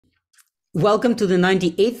Welcome to the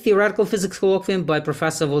 98th Theoretical Physics Colloquium by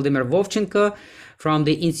Professor Volodymyr Vovchenko from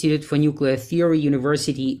the Institute for Nuclear Theory,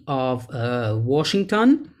 University of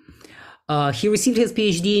Washington. He received his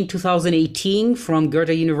PhD in 2018 from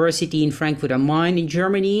Goethe University in Frankfurt am Main in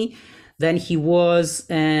Germany. Then he was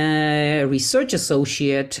a research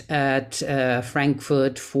associate at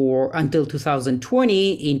Frankfurt until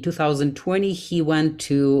 2020. In 2020, he went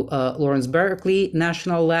to Lawrence Berkeley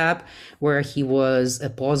National Lab, where he was a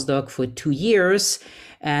postdoc for 2 years.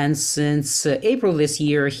 And since April this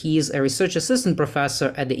year, he is a research assistant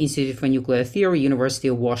professor at the Institute for Nuclear Theory, University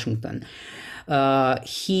of Washington.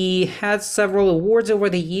 He had several awards over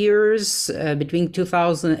the years. In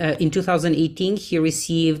 2018, he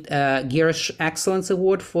received a Gersh Excellence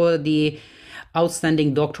Award for the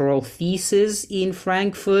outstanding doctoral thesis in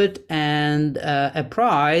Frankfurt and a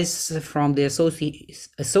prize from the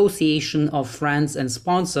Association of Friends and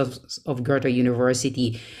Sponsors of Goethe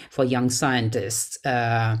University for Young Scientists.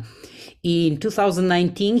 In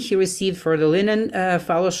 2019, he received for the Linen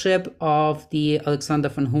Fellowship of the Alexander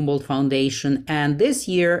von Humboldt Foundation. And this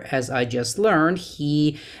year, as I just learned,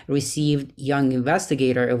 he received Young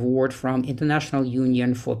Investigator Award from International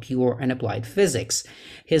Union for Pure and Applied Physics.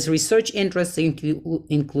 His research interests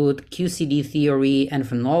include QCD theory and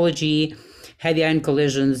phenology, heavy ion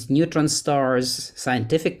collisions, neutron stars,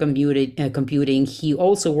 scientific computing. He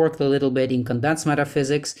also worked a little bit in condensed matter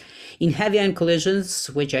physics. In heavy ion collisions,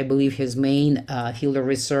 which I believe his main field of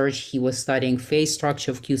research, he was studying phase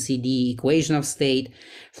structure of QCD, equation of state,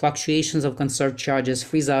 fluctuations of conserved charges,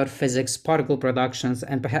 freeze-out physics, particle productions,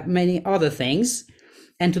 and perhaps many other things.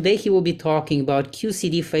 And today he will be talking about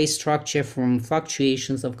QCD phase structure from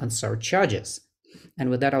fluctuations of conserved charges.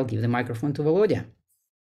 And with that, I'll give the microphone to Volodya.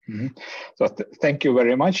 Mm-hmm. So thank you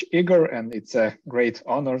very much, Igor, and it's a great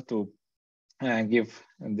honor to give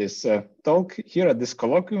this talk here at this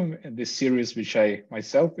colloquium, in this series, which I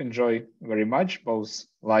myself enjoy very much, both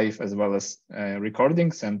live as well as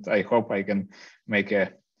recordings, and I hope I can make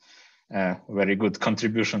a very good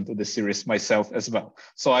contribution to the series myself as well.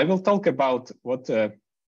 So I will talk about what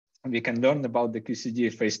we can learn about the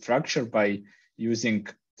QCD phase structure by using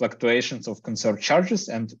fluctuations of conserved charges,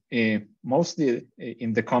 and mostly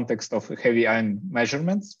in the context of heavy ion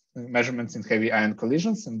measurements in heavy ion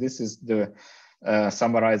collisions. And this is the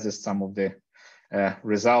summarizes some of the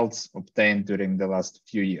results obtained during the last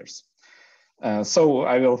few years. So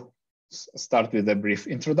I will start with a brief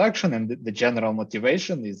introduction, and the general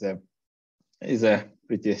motivation is a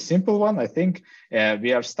pretty simple one. I think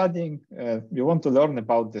we are studying, we want to learn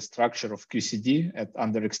about the structure of QCD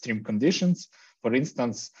under extreme conditions. For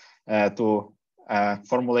instance, to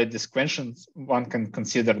formulate these questions, one can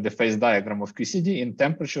consider the phase diagram of QCD in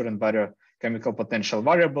temperature and biochemical potential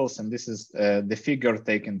variables. And this is the figure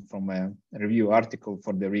taken from a review article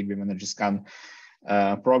for the Requiem Energy Scan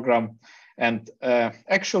program. And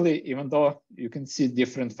actually, even though you can see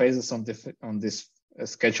different phases on this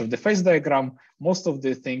sketch of the phase diagram, most of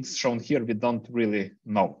the things shown here we don't really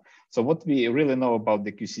know. So what we really know about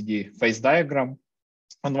the QCD phase diagram,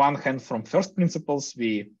 on one hand, from first principles,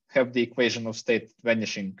 we have the equation of state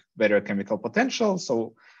vanishing baryochemical potential.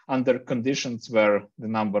 So under conditions where the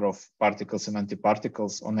number of particles and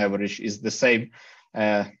antiparticles on average is the same,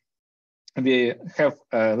 we have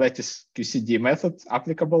a lattice QCD method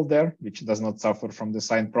applicable there, which does not suffer from the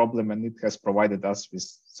sign problem, and it has provided us with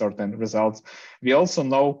certain results. We also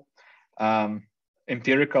know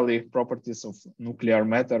empirically properties of nuclear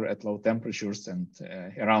matter at low temperatures and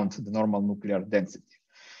around the normal nuclear density.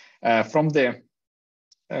 From the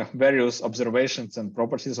various observations and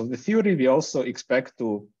properties of the theory, we also expect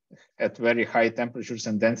to, at very high temperatures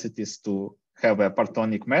and densities, to have a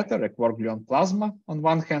partonic matter, a quark-gluon plasma on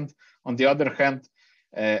one hand. On the other hand,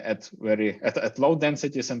 at low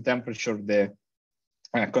densities and temperature, the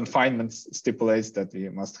confinement stipulates that we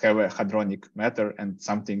must have a hadronic matter and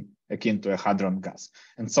something akin to a hadron gas.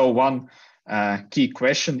 And so one key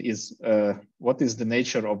question is, what is the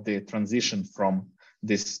nature of the transition from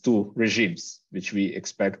these two regimes, which we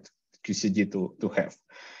expect QCD to have?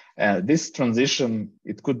 This transition,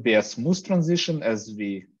 it could be a smooth transition, as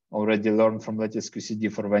we already learned from lattice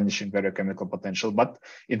QCD for vanishing baryochemical potential. But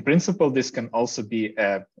in principle, this can also be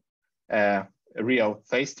a real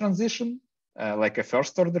phase transition, like a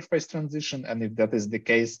first order phase transition. And if that is the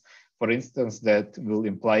case, for instance, that will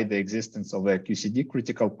imply the existence of a QCD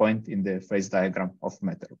critical point in the phase diagram of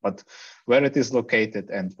matter. But where it is located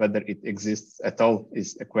and whether it exists at all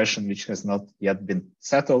is a question which has not yet been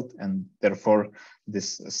settled, and therefore the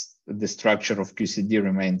structure of QCD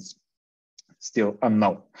remains still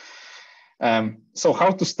unknown. So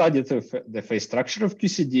how to study the phase structure of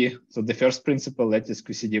QCD? So the first principle, lattice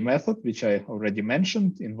QCD method, which I already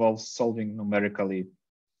mentioned, involves solving numerically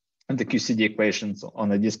the QCD equations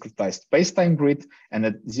on a discretized spacetime grid. And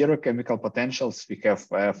at zero chemical potentials, we have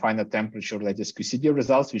finite temperature lattice QCD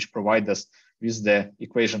results, which provide us with the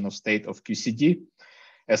equation of state of QCD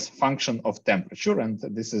as function of temperature. And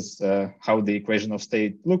this is how the equation of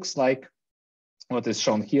state looks like. What is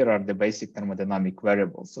shown here are the basic thermodynamic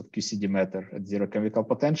variables of QCD matter at zero chemical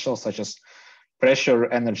potential, such as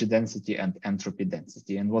pressure, energy density, and entropy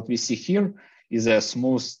density. And what we see here is a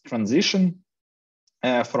smooth transition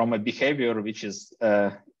from a behavior which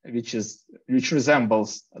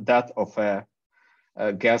resembles that of a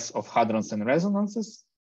gas of hadrons and resonances.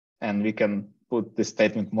 And we can put this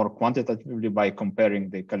statement more quantitatively by comparing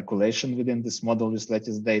the calculation within this model with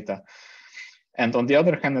lattice data. And on the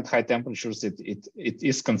other hand, at high temperatures, it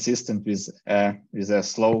is consistent with a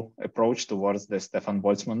slow approach towards the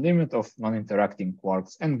Stefan-Boltzmann limit of non-interacting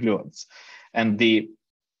quarks and gluons. And the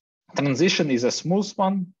transition is a smooth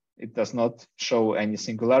one. It does not show any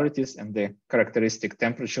singularities, and the characteristic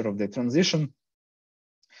temperature of the transition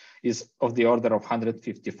is of the order of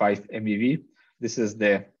 155 MeV. This is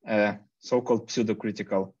the so-called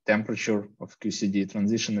pseudo-critical temperature of QCD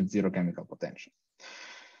transition at zero chemical potential.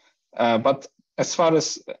 But as far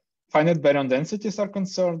as finite baryon densities are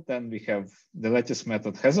concerned, then we have the lattice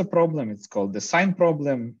method has a problem. It's called the sign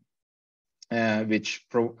problem, which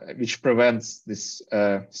prevents this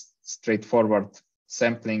straightforward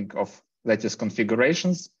sampling of lattice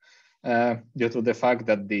configurations due to the fact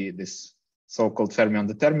that this so-called fermion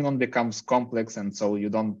determinant becomes complex, and so you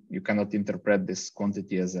cannot interpret this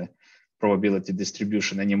quantity as a probability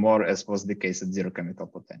distribution anymore, as was the case at zero chemical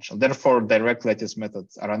potential. Therefore, direct lattice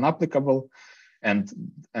methods are unapplicable, and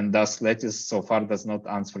thus lattice so far does not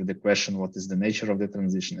answer the question, what is the nature of the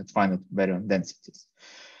transition at finite baryon densities.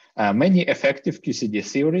 Many effective QCD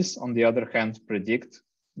theories, on the other hand, predict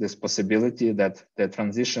this possibility that the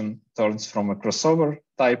transition turns from a crossover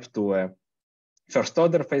type to a first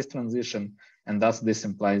order phase transition, and thus this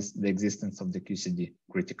implies the existence of the QCD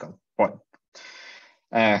critical point.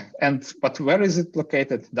 But where is it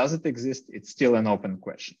located? Does it exist? It's still an open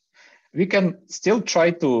question. We can still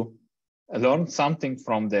try to learn something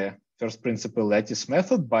from the first principle lattice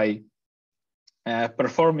method by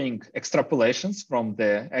performing extrapolations from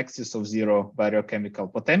the axis of zero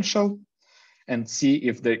baryochemical potential and see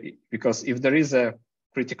if because if there is a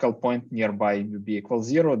critical point nearby mu b equals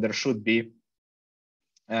 0, there should be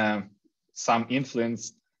some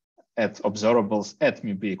influence at observables at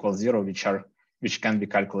mu b equals 0, which can be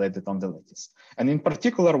calculated on the lattice. And in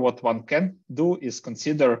particular, what one can do is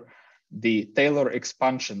consider the Taylor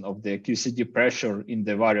expansion of the QCD pressure in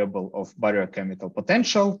the variable of baryochemical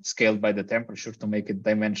potential, scaled by the temperature to make it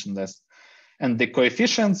dimensionless. And the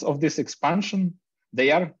coefficients of this expansion,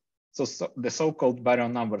 they are the so-called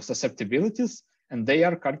baryon number susceptibilities, and they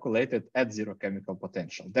are calculated at zero chemical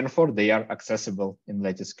potential. Therefore, they are accessible in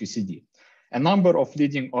lattice QCD. A number of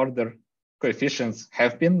leading order coefficients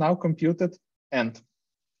have been now computed, and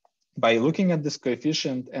by looking at this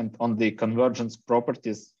coefficient and on the convergence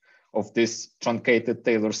properties of this truncated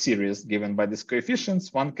Taylor series given by these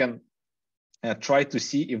coefficients, one can try to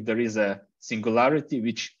see if there is a singularity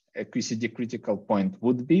which a QCD critical point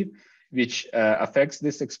would be, which affects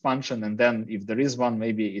this expansion. And then if there is one,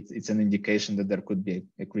 maybe it's an indication that there could be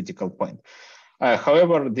a critical point.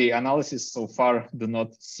 However, the analysis so far do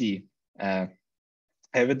not see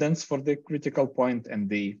evidence for the critical point, and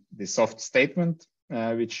the soft statement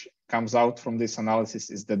which comes out from this analysis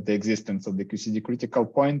is that the existence of the QCD critical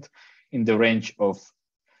point in the range of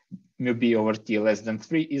mu b over t less than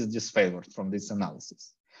 3 is disfavored from this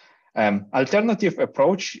analysis. Alternative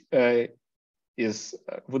approach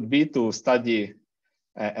would be to study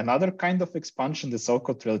another kind of expansion, the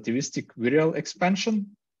so-called relativistic virial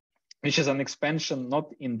expansion, which is an expansion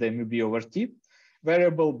not in the mu b over t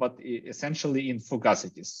variable, but essentially in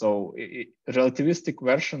fugacities. So a relativistic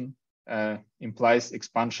version implies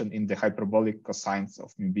expansion in the hyperbolic cosines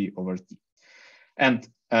of mu b over t. And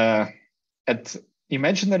at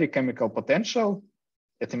imaginary chemical potential,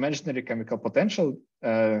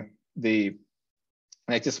 the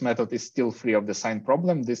lattice method is still free of the sign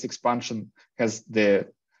problem. This expansion has the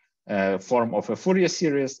form of a Fourier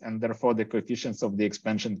series, and therefore the coefficients of the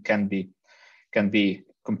expansion can be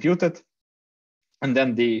computed, and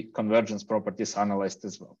then the convergence properties analyzed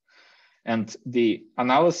as well. And the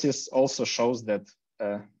analysis also shows that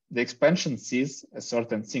the expansion sees a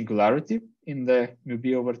certain singularity in the mu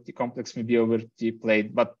b over t complex mu b over t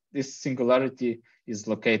plane, but this singularity is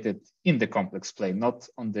located in the complex plane, not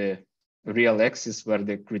on the real axis where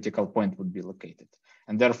the critical point would be located.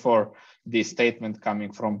 And therefore, the statement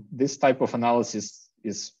coming from this type of analysis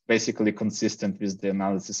is basically consistent with the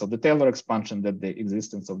analysis of the Taylor expansion, that the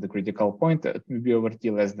existence of the critical point at µb over t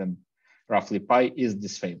less than roughly pi is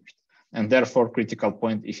disfavored. And therefore, critical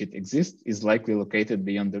point, if it exists, is likely located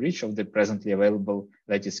beyond the reach of the presently available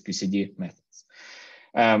lattice QCD methods.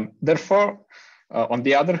 Therefore, on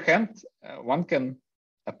the other hand, one can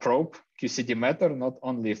probe QCD matter not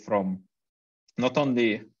only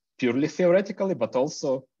purely theoretically, but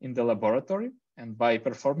also in the laboratory and by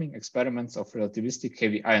performing experiments of relativistic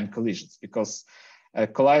heavy ion collisions, because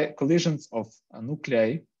collisions of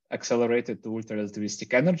nuclei accelerated to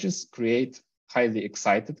ultra-relativistic energies create highly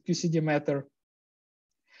excited QCD matter.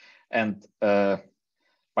 And by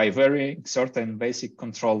varying certain basic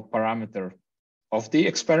control parameter of the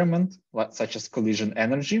experiment, such as collision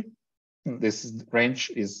energy, this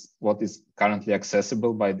range is what is currently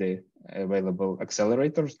accessible by the available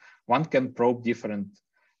accelerators. One can probe different,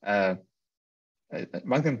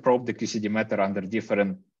 one can probe the QCD matter under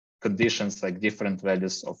different conditions, like different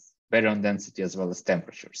values of baryon density as well as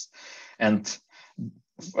temperatures. And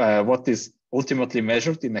what is ultimately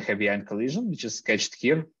measured in a heavy ion collision, which is sketched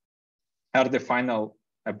here, are the final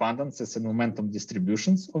abundances and momentum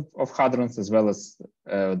distributions of hadrons, as well as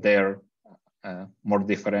their more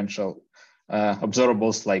differential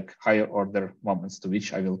observables like higher order moments, to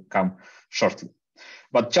which I will come shortly.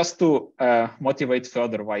 But just to motivate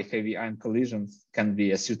further why heavy ion collisions can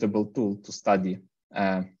be a suitable tool to study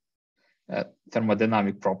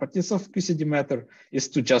thermodynamic properties of QCD matter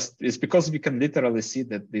is because we can literally see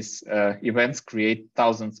that these events create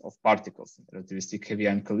thousands of particles in relativistic heavy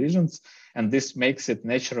ion collisions, and this makes it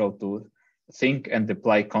natural to think and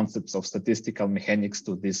apply concepts of statistical mechanics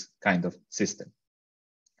to this kind of system.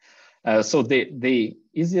 So the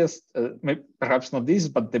easiest, perhaps not this,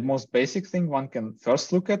 but the most basic thing one can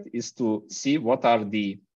first look at is to see what are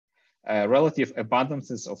the relative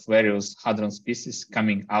abundances of various hadron species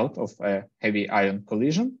coming out of a heavy ion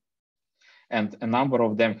collision. And a number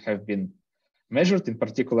of them have been measured, in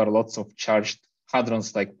particular, lots of charged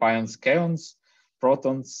hadrons like pions, kaons,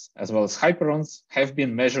 protons, as well as hyperons have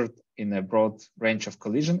been measured in a broad range of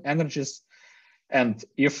collision energies. And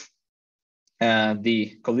if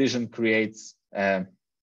the collision creates a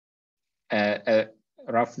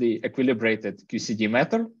roughly equilibrated QCD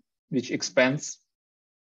matter, which expands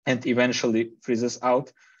and eventually freezes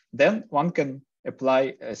out, then one can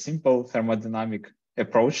apply a simple thermodynamic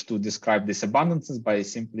approach to describe these abundances by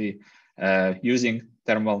simply using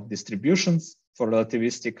thermal distributions for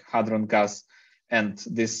relativistic hadron gas. And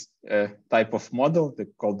this type of model,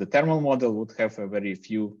 called the thermal model, would have a very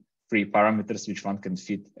few free parameters which one can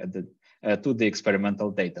fit at to the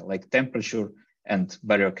experimental data, like temperature and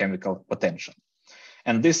baryochemical potential.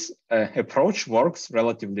 And this approach works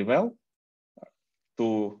relatively well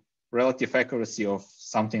to relative accuracy of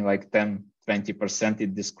something like 10–20%.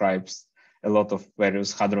 It describes a lot of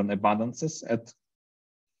various hadron abundances at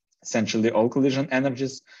essentially all collision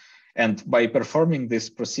energies. And by performing this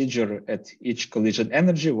procedure at each collision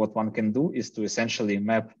energy, what one can do is to essentially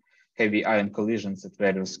map heavy ion collisions at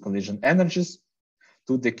various collision energies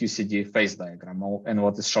to the QCD phase diagram. And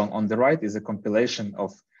what is shown on the right is a compilation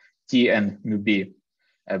of T and µb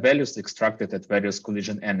values extracted at various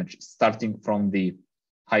collision energies, starting from the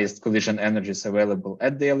highest collision energies available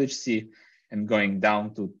at the LHC and going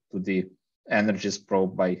down to the energies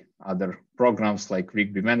probed by other programs like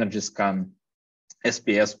Rig Beam Energy Scan,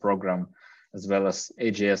 SPS program, as well as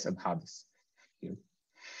AGS and HADES.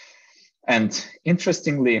 And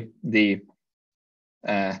interestingly, the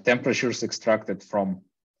temperatures extracted from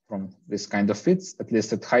this kind of fits, at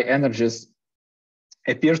least at high energies,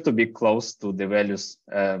 appear to be close to the values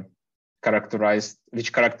which characterize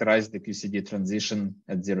the QCD transition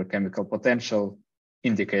at zero chemical potential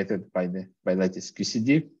indicated by lattice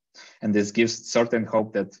QCD. And this gives certain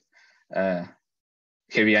hope that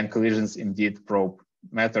heavy ion collisions indeed probe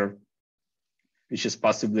matter which is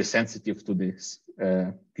possibly sensitive to this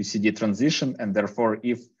QCD transition. And therefore,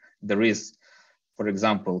 if there is, for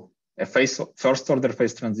example, a first order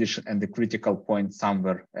phase transition and the critical point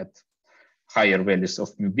somewhere at higher values of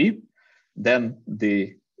µb, then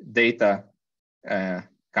the data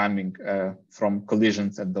coming from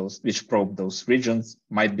collisions at those which probe those regions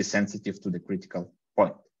might be sensitive to the critical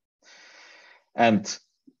point. And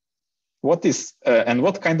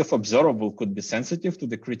what kind of observable could be sensitive to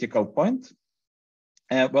the critical point?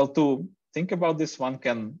 Well, to think about this, one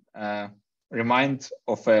can remind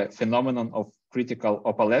of a phenomenon of critical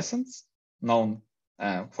opalescence known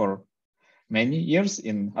for many years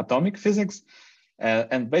in atomic physics.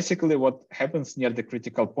 And basically what happens near the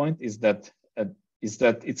critical point is that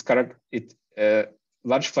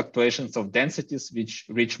large fluctuations of densities which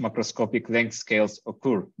reach macroscopic length scales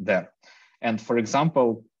occur there. And for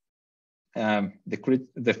example,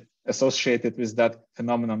 the associated with that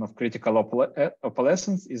phenomenon of critical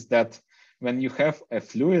opalescence is that when you have a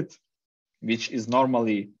fluid which is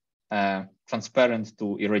normally transparent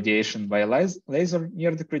to irradiation by a laser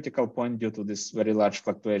near the critical point due to this very large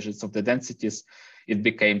fluctuations of the densities, it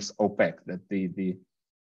becomes opaque, that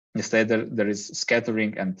instead there is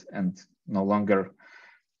scattering and no longer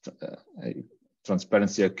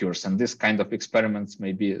transparency occurs. And this kind of experiments,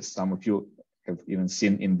 maybe some of you have even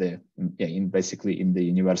seen basically in the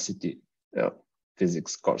university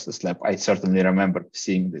physics courses lab. I certainly remember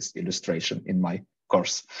seeing this illustration in my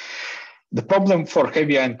course. The problem for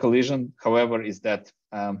heavy ion collision, however, is that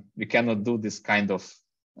we cannot do this kind of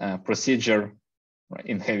procedure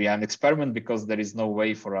in heavy ion experiment because there is no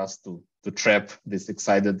way for us to trap this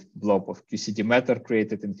excited blob of QCD matter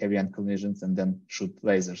created in heavy ion collisions and then shoot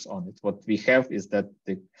lasers on it. What we have is that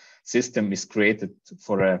the system is created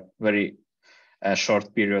for a very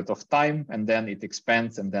short period of time, and then it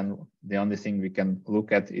expands, and then the only thing we can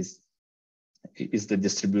look at is the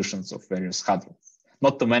distributions of various hadrons.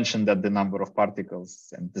 Not to mention that the number of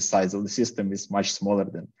particles and the size of the system is much smaller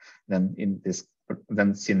than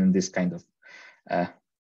seen in this kind of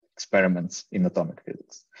experiments in atomic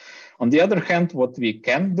physics. On the other hand, what we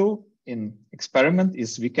can do in experiment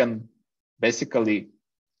is we can basically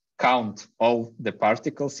count all the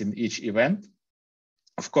particles in each event,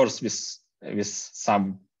 of course with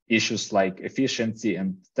some issues like efficiency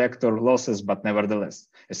and detector losses, but nevertheless,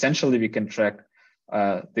 essentially we can track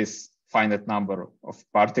this finite number of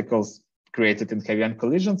particles created in heavy ion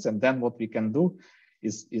collisions. And then what we can do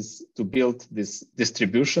is to build this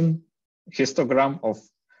distribution histogram of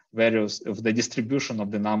the distribution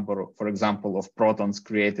of the number, for example, of protons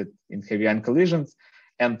created in heavy ion collisions,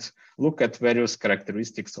 and look at various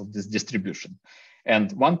characteristics of this distribution.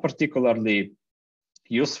 And one particularly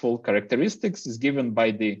useful characteristics is given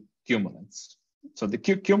by the cumulants. So the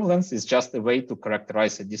cumulants is just a way to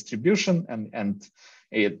characterize a distribution, and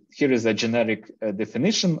here is a generic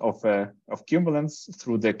definition of cumulants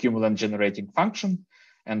through the cumulant generating function.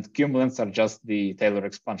 And cumulants are just the Taylor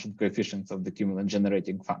expansion coefficients of the cumulant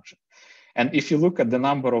generating function. And if you look at the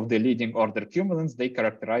number of the leading order cumulants, they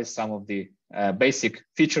characterize some of the basic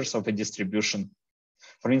features of a distribution.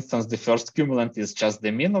 For instance, the first cumulant is just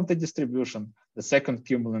the mean of the distribution. The second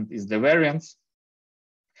cumulant is the variance.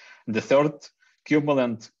 The third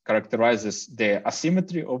cumulant characterizes the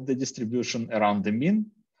asymmetry of the distribution around the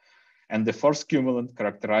mean. And the fourth cumulant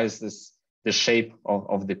characterizes the shape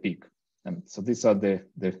of the peak. And so these are the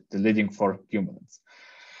leading four cumulants.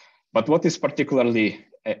 But what is particularly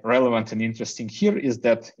relevant and interesting here is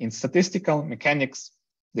that in statistical mechanics,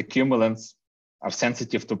 the cumulants are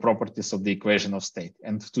sensitive to properties of the equation of state.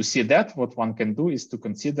 And to see that, what one can do is to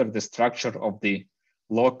consider the structure of the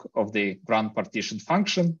log of the ground partition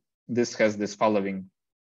function. This has this following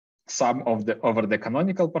sum over the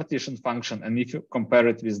canonical partition function. And if you compare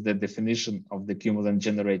it with the definition of the cumulant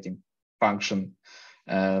generating function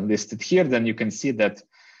listed here, then you can see that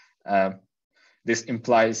this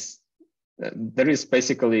implies there is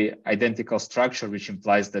basically identical structure, which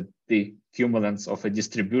implies that the cumulants of a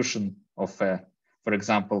distribution of for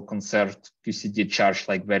example, conserved QCD charge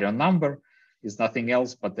like baryon number is nothing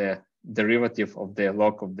else but the derivative of the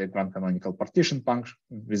log of the ground canonical partition function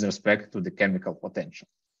with respect to the chemical potential.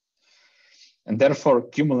 And therefore,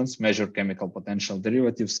 cumulants measure chemical potential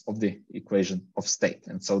derivatives of the equation of state.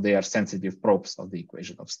 And so they are sensitive probes of the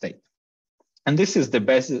equation of state. And this is the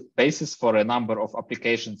basis for a number of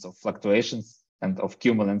applications of fluctuations and of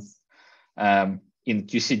cumulants in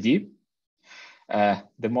QCD.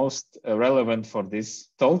 The most relevant for this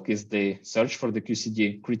talk is the search for the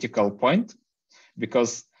QCD critical point,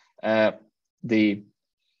 because the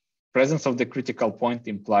presence of the critical point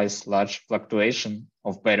implies large fluctuation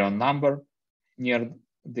of baryon number near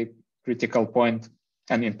the critical point.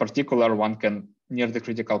 And in particular, near the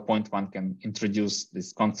critical point, one can introduce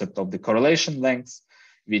this concept of the correlation lengths,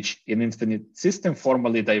 which in infinite system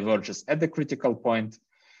formally diverges at the critical point,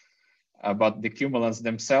 but the cumulants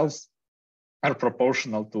themselves are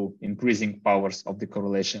proportional to increasing powers of the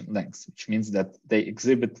correlation lengths, which means that they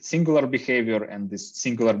exhibit singular behavior, and this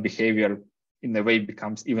singular behavior in a way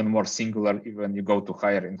becomes even more singular when you go to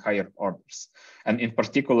higher and higher orders. And in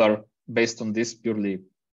particular, based on this purely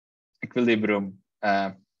equilibrium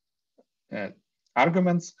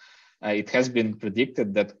arguments, it has been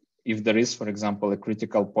predicted that if there is, for example, a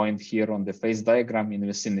critical point here on the phase diagram in the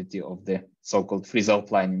vicinity of the so-called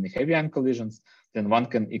freeze-out line in the heavy ion collisions, then one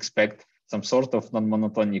can expect some sort of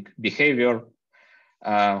non-monotonic behavior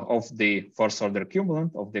of the first order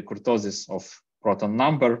cumulant of the kurtosis of proton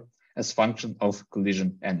number as function of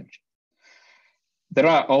collision energy. There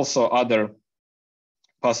are also other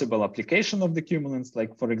possible application of the cumulants,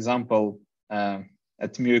 like for example,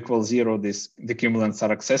 at mu equals 0, the cumulants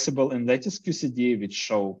are accessible in lattice QCD, which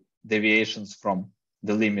show deviations from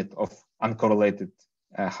the limit of uncorrelated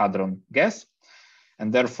hadron gas.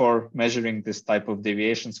 And therefore, measuring this type of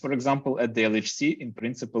deviations, for example, at the LHC, in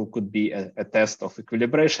principle, could be a test of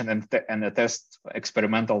equilibration and a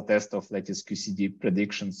experimental test of lattice QCD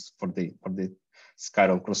predictions for the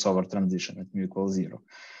spiral crossover transition at mu equals 0.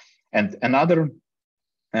 And another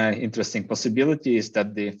interesting possibility is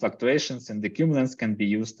that the fluctuations and the cumulants can be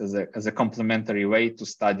used as a complementary way to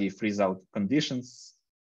study freeze-out conditions,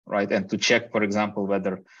 right? And to check, for example,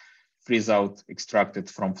 whether freeze-out extracted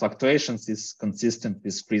from fluctuations is consistent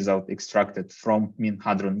with freeze-out extracted from mean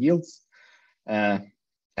hadron yields.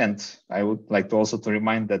 And I would like to also to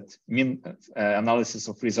remind that mean analysis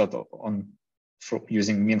of freeze-out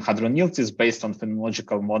using mean hadron yields is based on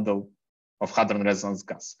phenomenological model of hadron resonance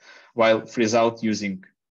gas, while freeze-out using,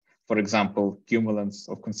 for example, cumulants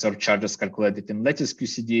of conserved charges calculated in lattice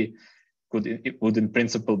QCD would in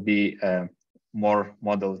principle be a more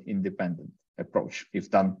model independent approach if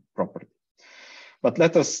done properly. But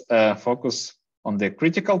let us focus on the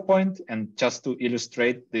critical point, and just to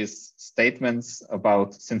illustrate these statements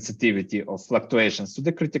about sensitivity of fluctuations to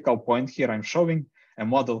the critical point, here I'm showing a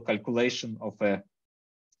model calculation of a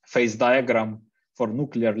phase diagram for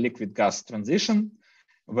nuclear liquid gas transition,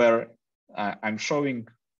 where I'm showing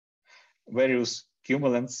various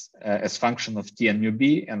cumulants as function of T and mu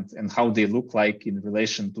B and how they look like in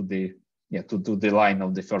relation to the to the line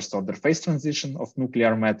of the first order phase transition of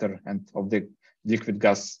nuclear matter and of the liquid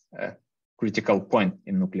gas critical point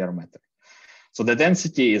in nuclear matter. So the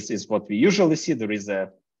density is what we usually see. There is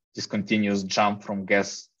a discontinuous jump from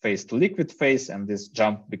gas phase to liquid phase, and this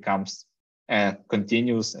jump becomes a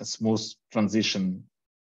continuous and smooth transition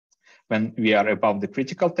when we are above the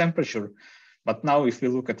critical temperature. But now if we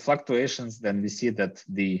look at fluctuations, then we see that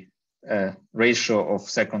the ratio of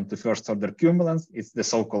second to first order cumulants is the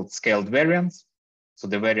so-called scaled variance. So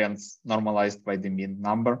the variance normalized by the mean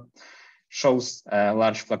number shows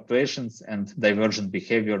large fluctuations and divergent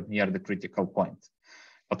behavior near the critical point.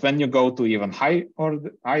 But when you go to even higher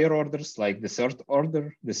orders, like the third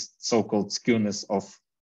order, this so-called skewness of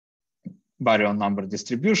baryon number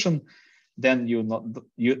distribution, then you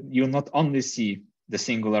not only see the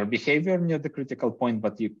singular behavior near the critical point,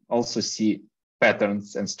 but you also see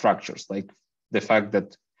patterns and structures, like the fact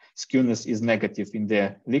that skewness is negative in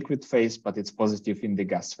the liquid phase, but it's positive in the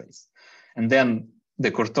gas phase. And then the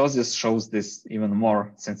kurtosis shows this even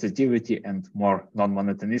more sensitivity and more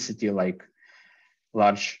non-monotonicity, like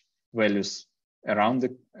large values around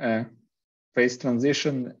the phase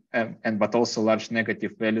transition, but also large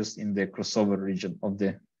negative values in the crossover region of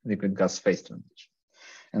the liquid gas phase transition.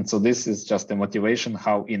 And so this is just a motivation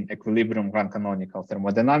how in equilibrium grand canonical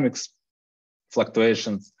thermodynamics,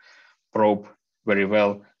 fluctuations probe very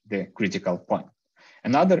well the critical point.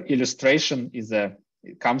 Another illustration is it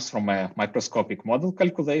comes from a microscopic model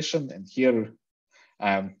calculation. And here,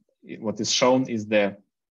 what is shown is the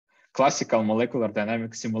classical molecular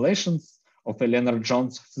dynamic simulations of a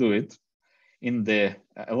Lennard-Jones fluid in the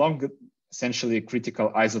along essentially critical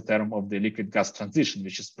isotherm of the liquid gas transition,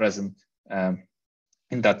 which is present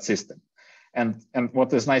in that system. And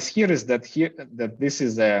what is nice here is that this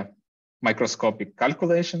is a microscopic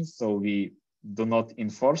calculation. So we do not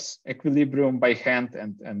enforce equilibrium by hand,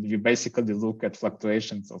 and you basically look at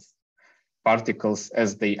fluctuations of particles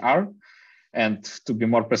as they are. And to be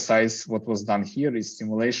more precise, what was done here is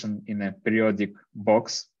simulation in a periodic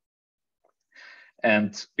box.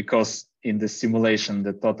 And because in the simulation,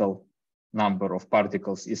 the total number of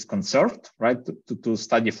particles is conserved, right? To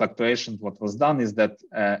study fluctuations, what was done is that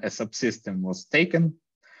a subsystem was taken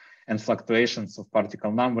and fluctuations of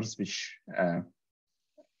particle numbers, which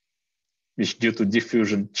due to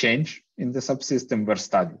diffusion change in the subsystem were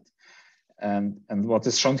studied. And what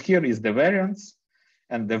is shown here is the variance,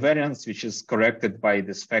 and the variance, which is corrected by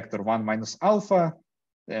this factor 1 minus alpha.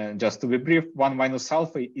 Just to be brief, 1 minus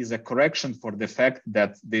alpha is a correction for the fact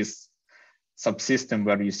that this subsystem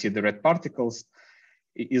where you see the red particles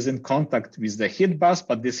is in contact with the heat bus,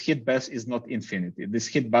 but this heat bus is not infinity. This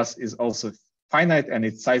heat bus is also finite, and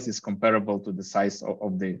its size is comparable to the size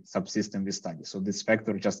of the subsystem we study. So this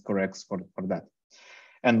factor just corrects for that.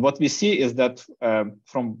 And what we see is that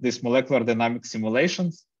from these molecular dynamic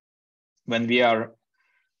simulations, when we are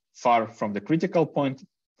far from the critical point,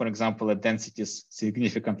 for example, at densities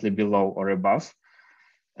significantly below or above,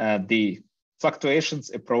 the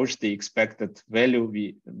fluctuations approach the expected value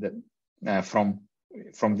from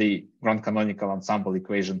the ground canonical ensemble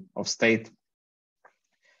equation of state.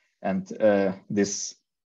 And this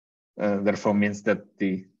therefore means that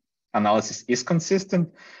the analysis is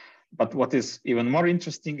consistent. But what is even more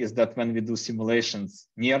interesting is that when we do simulations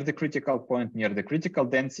near the critical point, near the critical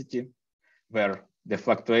density, where the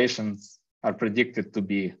fluctuations are predicted to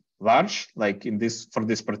be large, like for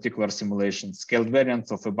this particular simulation, scaled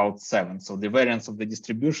variance of about 7. So the variance of the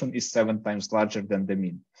distribution is 7 times larger than the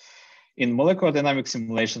mean. In molecular dynamic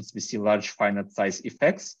simulations, we see large finite size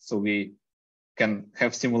effects. So we can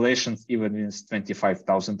have simulations even with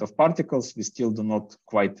 25,000 of particles. We still do not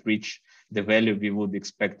quite reach the value we would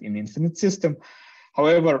expect in infinite system.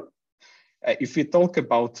 However, if we talk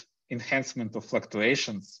about enhancement of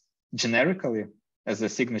fluctuations generically as a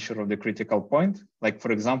signature of the critical point, like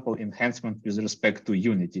for example, enhancement with respect to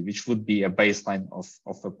unity, which would be a baseline of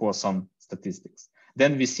a Poisson statistics,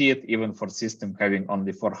 then we see it even for system having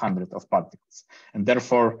only 400 of particles. And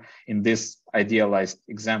therefore, in this idealized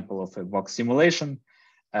example of a box simulation,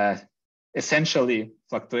 essentially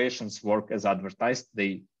fluctuations work as advertised.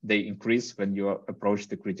 They increase when you approach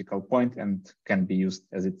the critical point and can be used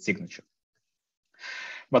as its signature.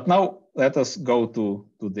 But now let us go to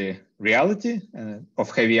the reality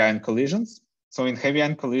of heavy ion collisions. So in heavy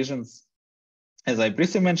ion collisions, as I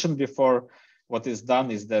briefly mentioned before, what is done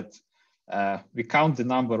is that we count the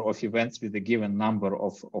number of events with a given number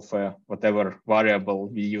of whatever variable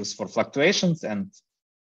we use for fluctuations. And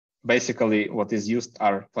basically what is used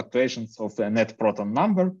are fluctuations of the net proton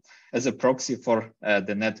number as a proxy for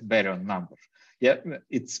the net baryon number. Yeah,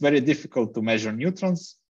 it's very difficult to measure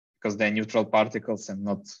neutrons because they're neutral particles and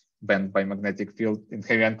not bent by magnetic field in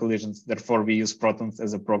heavy ion collisions. Therefore, we use protons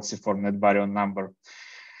as a proxy for net baryon number.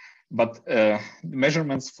 But the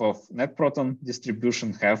measurements for net proton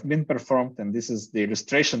distribution have been performed, and this is the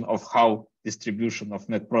illustration of how distribution of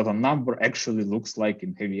net proton number actually looks like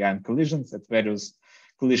in heavy ion collisions at various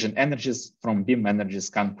collision energies from beam energy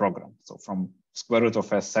scan program. So from square root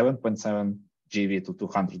of s 7.7 GeV to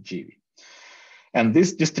 200 GeV. And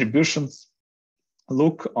these distributions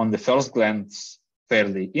look on the first glance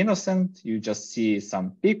fairly innocent. You just see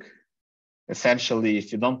some peak. Essentially,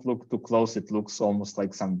 if you don't look too close, it looks almost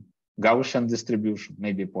like some Gaussian distribution,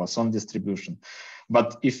 maybe Poisson distribution.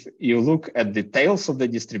 But if you look at the tails of the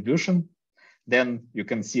distribution, then you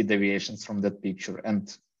can see deviations from that picture.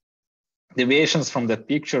 And deviations from that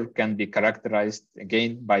picture can be characterized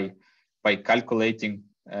again by calculating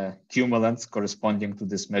cumulants corresponding to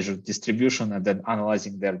this measured distribution and then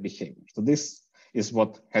analyzing their behavior. So this is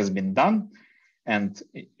what has been done. And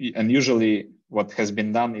usually what has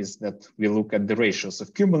been done is that we look at the ratios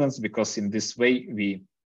of cumulants, because in this way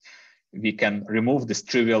we can remove this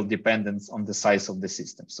trivial dependence on the size of the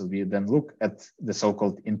system. So we then look at the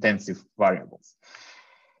so-called intensive variables.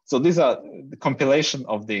 So these are the compilation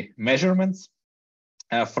of the measurements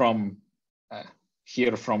from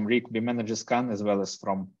Rig beam energy scan, as well as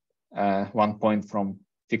from one point from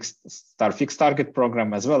fixed target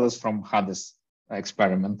program, as well as from Hades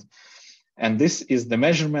experiment. And this is the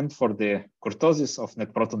measurement for the kurtosis of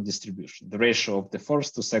net proton distribution, the ratio of the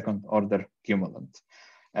first to second order cumulant.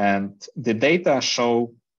 And the data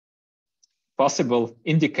show possible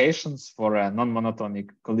indications for a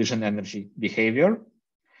non-monotonic collision energy behavior.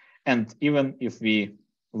 And even if we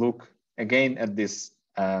look again at this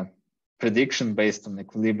prediction based on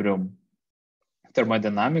equilibrium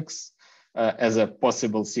thermodynamics as a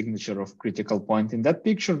possible signature of critical point in that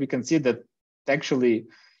picture, we can see that actually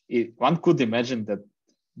one could imagine that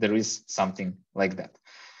there is something like that.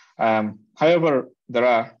 However, there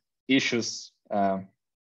are issues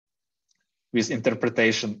with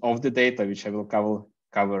interpretation of the data, which I will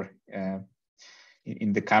cover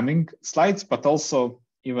in the coming slides, but also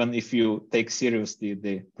even if you take seriously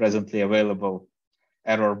the presently available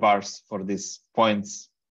error bars for these points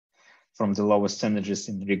from the lowest energies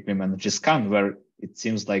in Rig beam energy scan, where it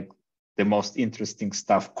seems like the most interesting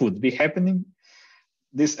stuff could be happening,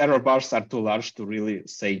 these error bars are too large to really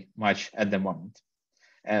say much at the moment.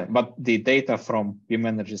 But the data from beam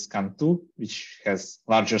energy scan 2, which has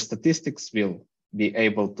larger statistics, will be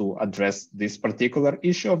able to address this particular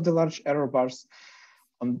issue of the large error bars.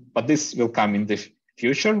 But this will come in the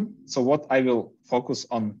future. So what I will focus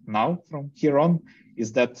on now from here on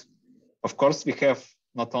is that, of course, we have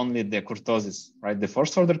not only the kurtosis, right, the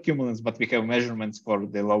first order cumulants, but we have measurements for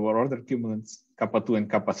the lower order cumulants, kappa 2 and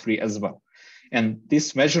kappa 3 as well. And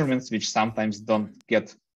these measurements, which sometimes don't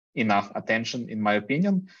get enough attention, in my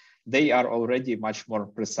opinion, they are already much more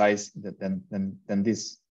precise than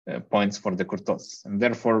these points for the kurtosis. And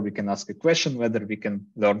therefore, we can ask a question whether we can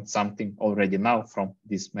learn something already now from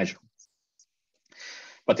these measurements.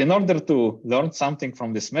 But in order to learn something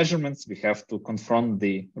from these measurements, we have to confront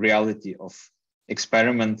the reality of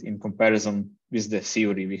experiment in comparison with the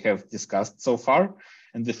theory we have discussed so far.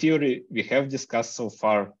 And the theory we have discussed so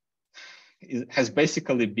far has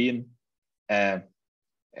basically been a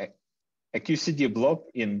QCD blob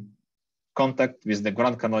in contact with the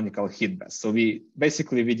ground canonical heat bath. So we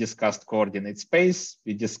discussed coordinate space,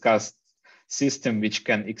 we discussed system which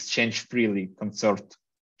can exchange freely conserved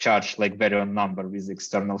charge like baryon number with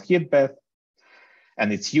external heat bath,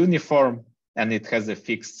 and it's uniform and it has a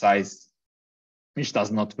fixed size which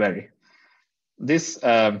does not vary. These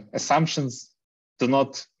assumptions do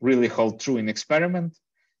not really hold true in experiment.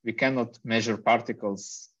 We cannot measure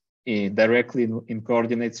particles directly in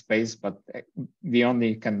coordinate space, but we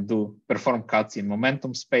only can perform cuts in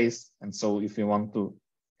momentum space. And so if we want to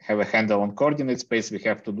have a handle on coordinate space, we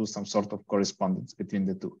have to do some sort of correspondence between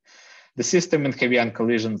the two. The system in heavy ion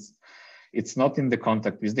collisions, it's not in the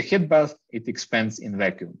contact with the heat bath, it expands in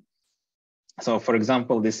vacuum. So for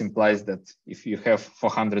example, this implies that if you have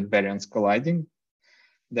 400 baryons colliding,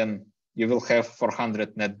 then you will have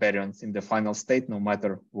 400 net baryons in the final state, no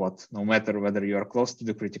matter what, no matter whether you are close to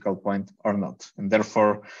the critical point or not. And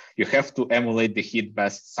therefore, you have to emulate the heat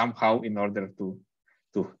bath somehow in order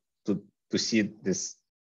to see these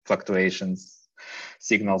fluctuations,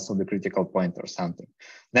 signals of the critical point or something.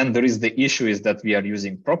 Then there is the issue is that we are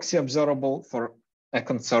using proxy observable for a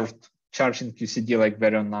conserved charge in QCD like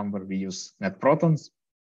baryon number. We use net protons.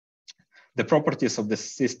 The properties of the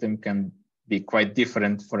system can be quite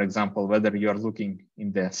different. For example, whether you are looking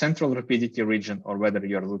in the central rapidity region or whether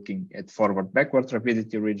you are looking at forward-backward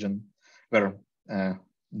rapidity region, where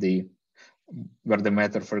the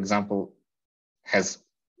matter, for example, has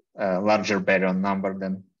a larger baryon number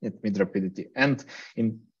than at mid-rapidity. And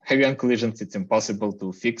in heavy ion collisions, it's impossible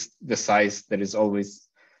to fix the size. There is always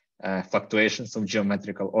fluctuations of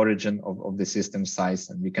geometrical origin of the system size,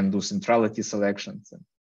 and we can do centrality selections and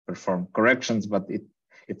perform corrections, but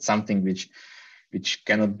it's something which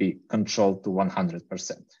cannot be controlled to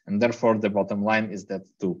 100%. And therefore, the bottom line is that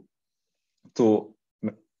to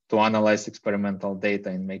analyze experimental data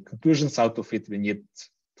and make conclusions out of it, we need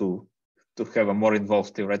to have a more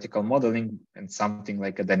involved theoretical modeling and something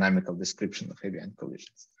like a dynamical description of heavy ion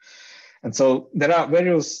collisions. And so there are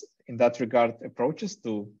various, in that regard, approaches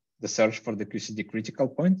to the search for the QCD critical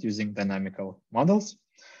point using dynamical models.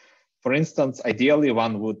 For instance, ideally,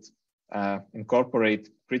 one would incorporate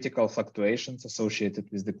critical fluctuations associated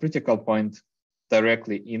with the critical point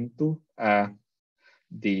directly into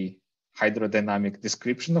the hydrodynamic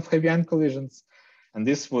description of heavy ion collisions. And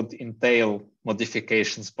this would entail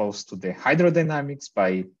modifications both to the hydrodynamics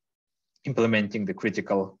by implementing the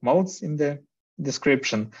critical modes in the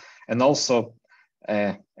description, and also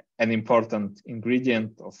an important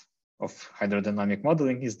ingredient of hydrodynamic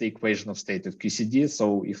modeling is the equation of state of QCD.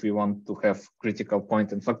 So if we want to have critical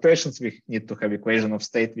point and fluctuations, we need to have equation of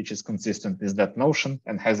state which is consistent with that notion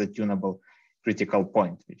and has a tunable critical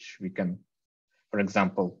point, which we can, for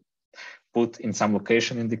example, put in some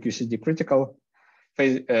location in the QCD critical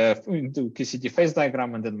phase, into QCD phase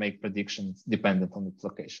diagram, and then make predictions dependent on its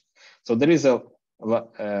location. So there is a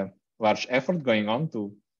large effort going on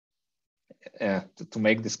to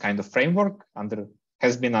make this kind of framework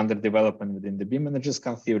has been under development within the beam energy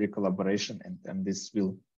scan theory collaboration, and this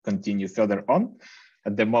will continue further on.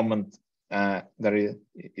 At the moment,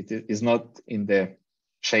 it is not in the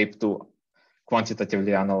shape to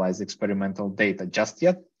quantitatively analyze experimental data just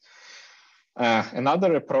yet.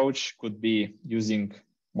 Another approach could be using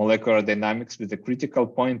molecular dynamics with a critical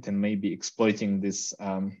point and maybe exploiting this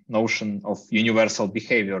notion of universal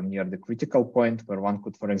behavior near the critical point, where one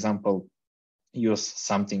could, for example, use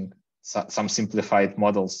some simplified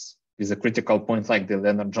models with a critical point like the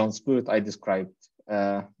Leonard-Jones fluid I described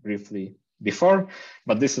briefly before,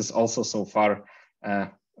 but this is also so far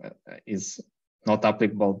is not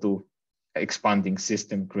applicable to expanding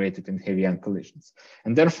system created in heavy ion collisions.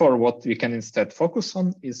 And therefore, what we can instead focus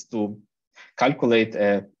on is to calculate,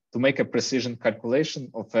 to make a precision calculation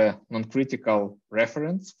of a non-critical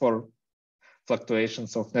reference for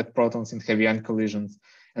fluctuations of net protons in heavy ion collisions.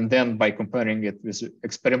 And then by comparing it with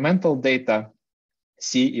experimental data,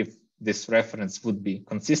 see if this reference would be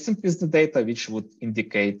consistent with the data, which would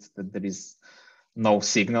indicate that there is no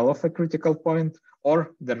signal of a critical point,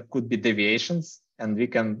 or there could be deviations, and we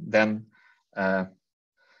can then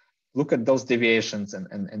look at those deviations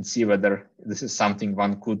and see whether this is something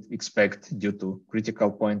one could expect due to critical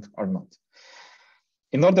point or not.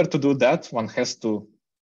 in order to do that, one has to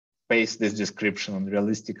base this description on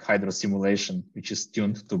realistic hydro simulation, which is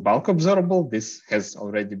tuned to bulk observable. This has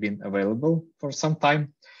already been available for some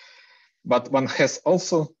time. But one has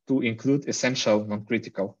also to include essential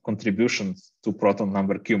non-critical contributions to proton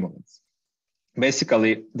number cumulants.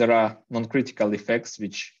 Basically, there are non-critical effects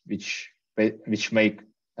which make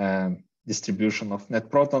distribution of net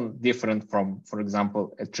proton different from, for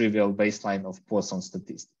example, a trivial baseline of Poisson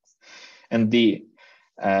statistics. And the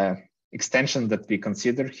extension that we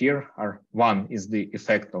consider here are: one is the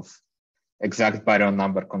effect of exact baryon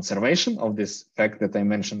number conservation, of this fact that I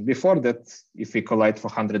mentioned before, that if we collide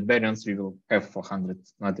 400 baryons, we will have 400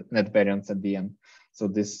 net baryons at the end.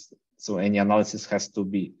 So any analysis has to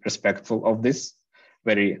be respectful of this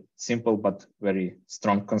very simple but very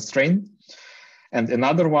strong constraint. And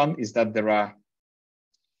another one is that there are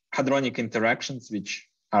hadronic interactions which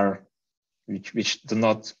do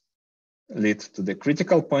not lead to the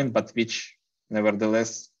critical point, but which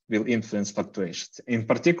nevertheless will influence fluctuations. In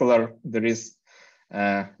particular, there is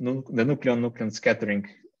the nucleon-nucleon scattering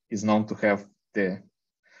is known to have the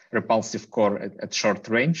repulsive core at short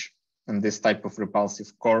range, and this type of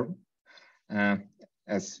repulsive core,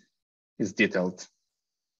 as is detailed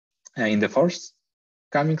in the first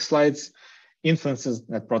coming slides, influences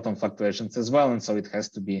net proton fluctuations as well, and so it has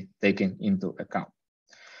to be taken into account.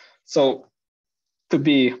 So to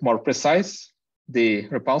be more precise, the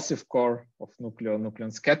repulsive core of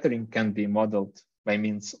nucleon-nucleon scattering can be modeled by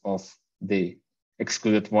means of the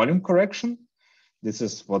excluded volume correction. This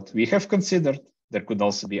is what we have considered. There could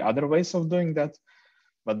also be other ways of doing that,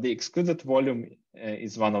 but the excluded volume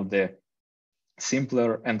is one of the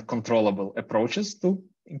simpler and controllable approaches to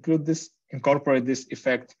incorporate this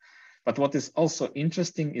effect. But what is also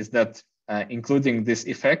interesting is that including this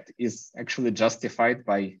effect is actually justified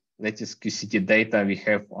by latest QCD data we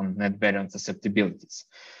have on net baryon susceptibilities.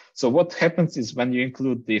 So what happens is when you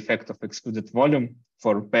include the effect of excluded volume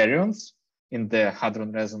for baryons in the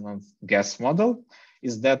hadron resonance gas model,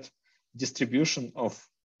 is that distribution of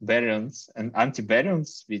baryons and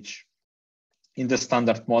antibaryons, which in the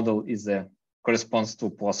standard model corresponds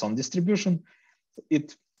to Poisson distribution,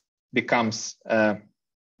 it becomes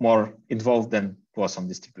more involved than Poisson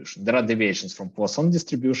distribution. There are deviations from Poisson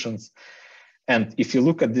distributions. And if you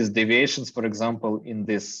look at these deviations, for example, in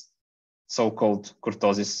this so-called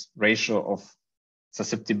kurtosis ratio of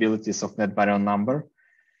susceptibilities of net baryon number,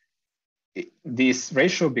 this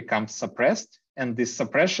ratio becomes suppressed. And this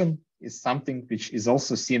suppression is something which is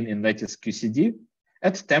also seen in latest QCD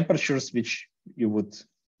at temperatures which you would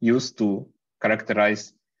use to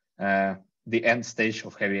characterize the end stage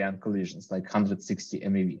of heavy ion collisions, like 160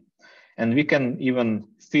 MeV. And we can even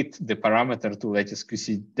fit the parameter to latest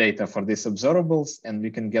QCD data for these observables, and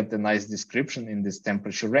we can get a nice description in this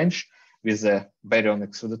temperature range with a baryon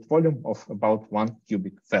excluded volume of about 1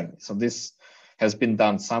 cubic Fermi. So this has been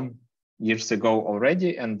done some years ago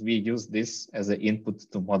already, and we use this as an input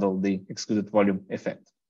to model the excluded volume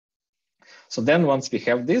effect. So then once we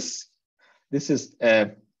have this is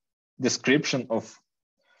a description of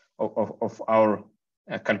our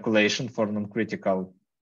calculation for non-critical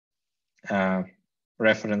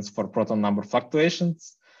reference for proton number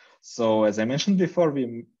fluctuations. So as I mentioned before,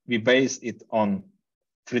 we base it on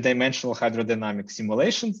three-dimensional hydrodynamic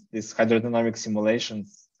simulations. These hydrodynamic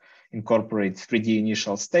simulations incorporate 3D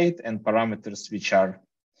initial state and parameters which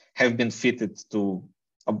have been fitted to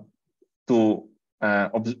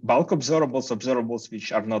bulk observables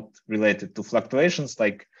which are not related to fluctuations,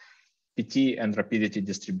 like PT and rapidity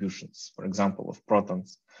distributions, for example, of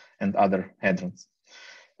protons and other hadrons.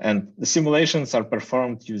 And the simulations are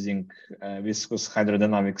performed using viscous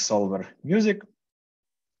hydrodynamic solver music.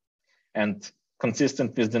 And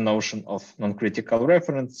consistent with the notion of non-critical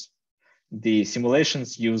reference, the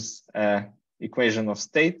simulations use equation of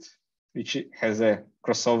state, which has a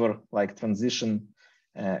crossover-like transition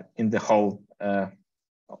in the whole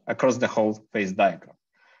across the whole phase diagram.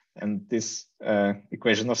 And this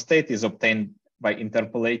equation of state is obtained by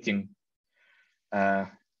interpolating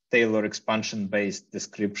Taylor expansion-based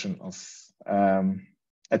description of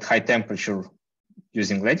at high temperature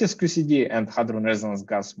using latest QCD and hadron resonance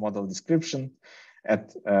gas model description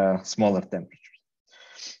at smaller temperatures.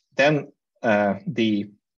 Then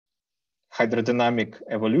the hydrodynamic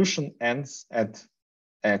evolution ends at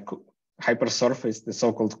a hypersurface, the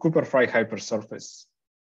so-called Cooper-Frye hypersurface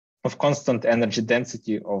of constant energy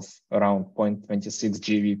density of around 0.26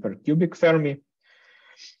 GeV per cubic Fermi.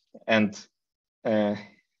 And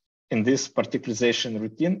in this particularization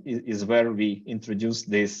routine is where we introduce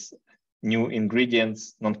this new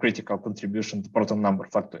ingredients, non-critical contribution to proton number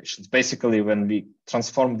fluctuations. Basically, when we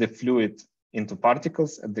transform the fluid into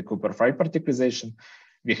particles at the Cooper-Frye particularization,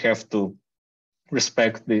 we have to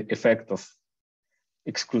respect the effect of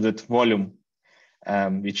excluded volume,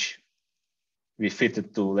 which we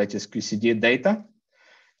fitted to lattice QCD data.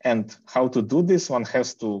 And how to do this, one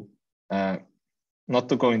has to, not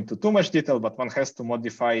to go into too much detail, but one has to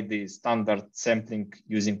modify the standard sampling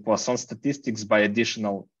using Poisson statistics by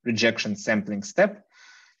additional rejection sampling step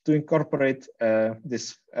to incorporate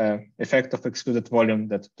this effect of excluded volume,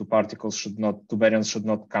 that two baryons should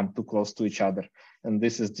not come too close to each other. And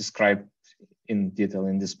this is described in detail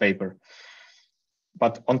in this paper.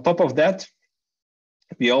 But on top of that,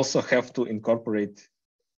 we also have to incorporate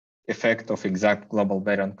effect of exact global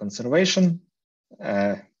baryon conservation,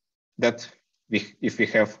 that if we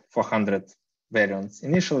have 400 baryons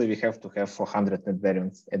initially, we have to have 400 net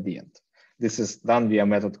baryons at the end. This is done via a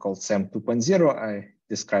method called SAM 2.0. I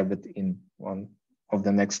describe it in one of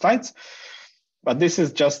the next slides. But this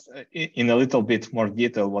is just in a little bit more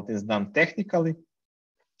detail what is done technically,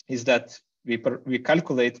 is that we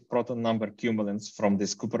calculate proton number cumulants from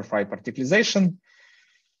this Cooper-Frye particularization.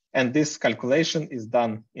 And this calculation is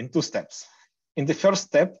done in two steps. In the first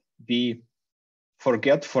step, we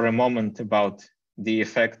forget for a moment about the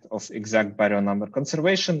effect of exact baryon number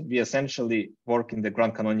conservation. We essentially work in the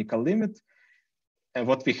ground canonical limit. And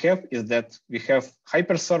what we have is that we have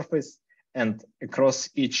hypersurface, and across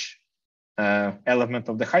each element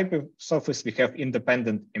of the hypersurface, we have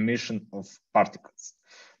independent emission of particles.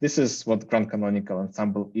 This is what ground canonical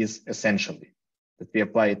ensemble is essentially, that we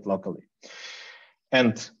apply it locally.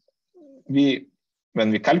 And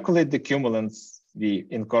when we calculate the cumulants, we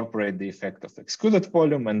incorporate the effect of excluded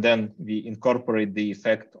volume, and then we incorporate the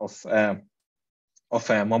effect of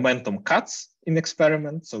momentum cuts in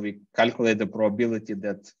experiment. So we calculate the probability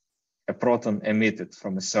that a proton emitted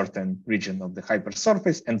from a certain region of the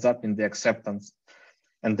hypersurface ends up in the acceptance,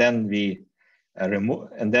 and then we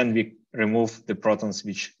remove the protons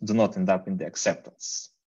which do not end up in the acceptance.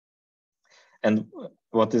 And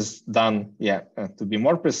what is done, to be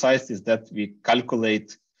more precise, is that we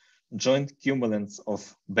calculate joint cumulants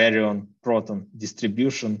of baryon-proton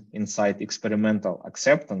distribution inside experimental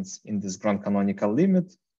acceptance in this ground canonical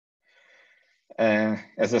limit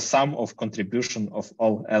as a sum of contribution of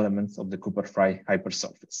all elements of the Cooper-Frye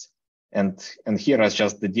hypersurface. And here are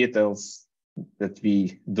just the details that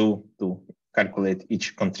we do to calculate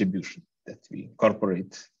each contribution, that we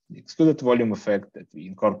incorporate the excluded volume effect, that we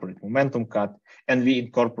incorporate momentum cut, and we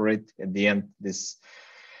incorporate at the end this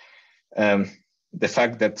the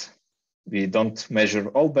fact that we don't measure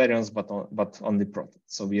all baryons, but only protons.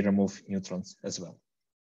 So we remove neutrons as well.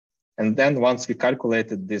 And then once we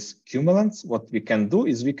calculated these cumulants, what we can do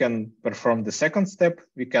is we can perform the second step.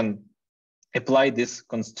 We can apply this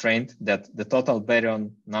constraint that the total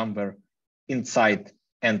baryon number inside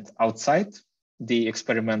and outside the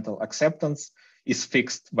experimental acceptance is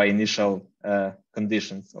fixed by initial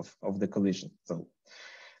conditions of the collision. So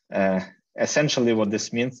essentially what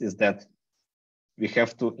this means is that we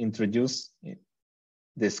have to introduce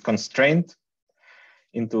this constraint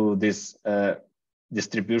into this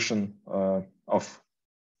distribution of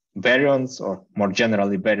baryons, or more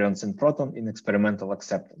generally baryons and proton, in experimental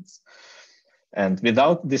acceptance. And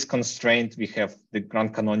without this constraint, we have the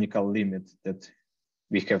ground canonical limit that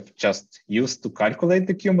we have just used to calculate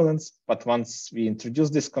the cumulants. But once we introduce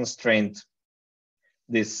this constraint,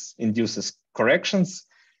 this induces corrections,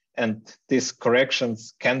 and these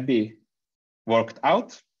corrections can be worked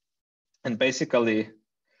out. And basically,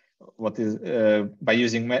 what is by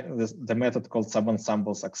using the method called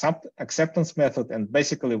subensembles acceptance method. And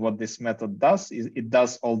basically what this method does is it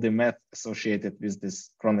does all the math associated with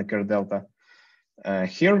this Kronecker delta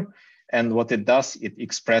here. And what it does, it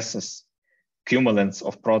expresses cumulants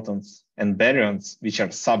of protons and baryons which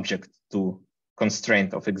are subject to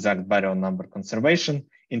constraint of exact baryon number conservation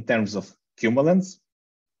in terms of cumulants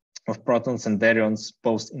of protons and baryons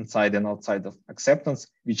both inside and outside of acceptance,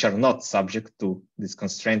 which are not subject to this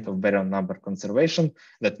constraint of baryon number conservation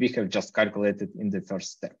that we have just calculated in the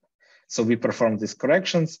first step. So we perform these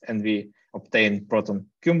corrections and we obtain proton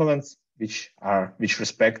cumulants which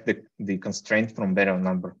respect the constraint from baryon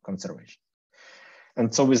number conservation.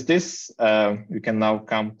 And so with this, we can now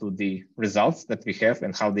come to the results that we have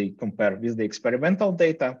and how they compare with the experimental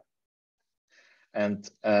data. And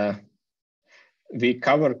we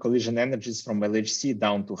cover collision energies from LHC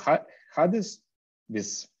down to Hades,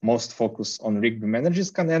 with most focus on Rigby energy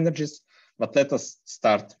scan energies. But let us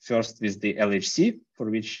start first with the LHC, for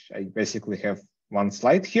which I basically have one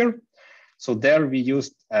slide here. So there we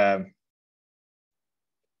used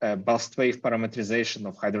burst wave parametrization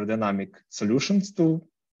of hydrodynamic solutions to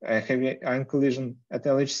heavy ion collision at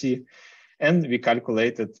LHC. And we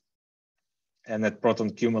calculated a net proton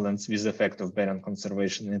cumulants with effect of baryon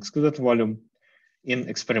conservation in excluded volume in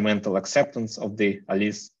experimental acceptance of the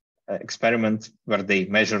ALICE experiment, where they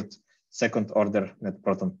measured second order net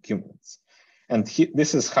proton cumulants. And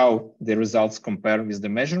this is how the results compare with the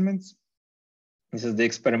measurements. This is the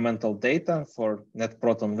experimental data for net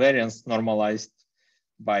proton variance normalized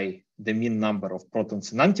by the mean number of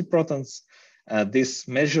protons and antiprotons. This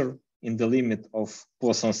measure in the limit of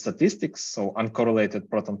Poisson statistics, so uncorrelated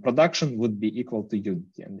proton production, would be equal to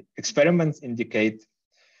unity. And experiments indicate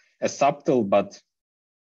a subtle but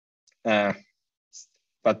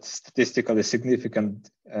statistically significant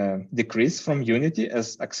decrease from unity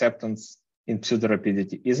as acceptance in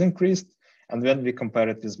pseudo-rapidity is increased. And when we compare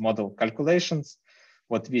it with model calculations,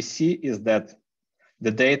 what we see is that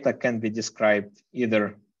the data can be described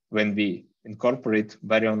either when we incorporate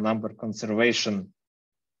baryon number conservation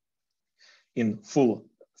in full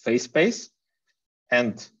phase space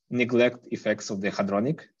and neglect effects of the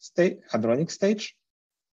hadronic stage.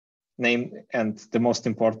 And the most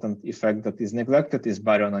important effect that is neglected is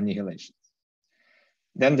baryon annihilation.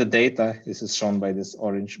 Then the data, this is shown by this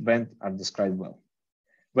orange band, are described well.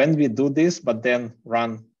 When we do this, but then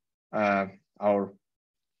run our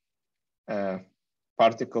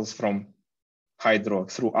particles from hydro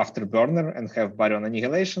through afterburner and have baryon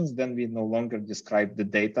annihilations, then we no longer describe the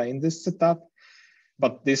data in this setup.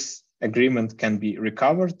 But this agreement can be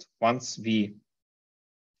recovered once we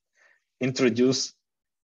introduce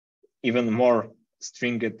even more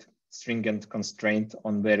stringent constraint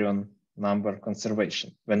on baryon number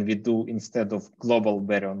conservation. When we do, instead of global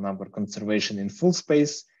baryon number conservation in full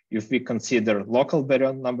space, if we consider local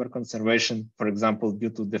baryon number conservation, for example, due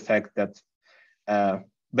to the fact that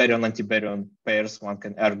baryon-antibaryon pairs, one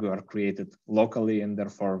can argue, are created locally, and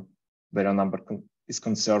therefore baryon number is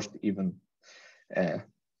conserved even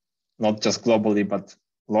not just globally, but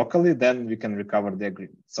locally, then we can recover the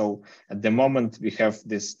agreement. So at the moment, we have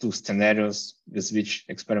these two scenarios with which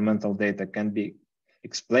experimental data can be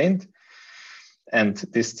explained. And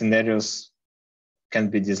these scenarios can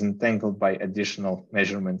be disentangled by additional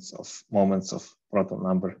measurements of moments of proton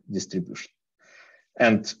number distribution.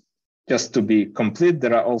 And just to be complete,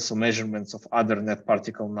 there are also measurements of other net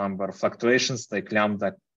particle number fluctuations like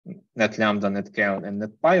lambda, net kaon, and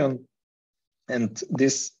net pion. And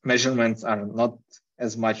these measurements are not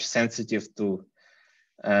as much sensitive to,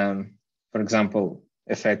 for example,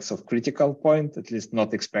 effects of critical point, at least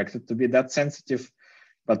not expected to be that sensitive,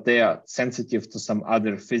 but they are sensitive to some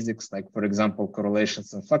other physics, like, for example,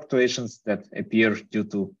 correlations and fluctuations that appear due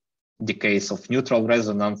to decays of neutral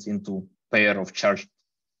resonance into pair of charged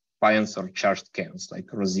pions or charged kaons, like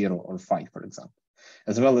ρ0 or phi, for example,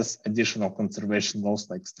 as well as additional conservation laws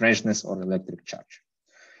like strangeness or electric charge.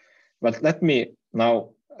 But let me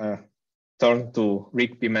now turn to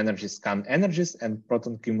RIG beam energy scan energies and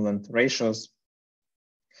proton cumulant ratios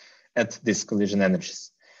at these collision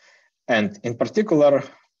energies. And in particular,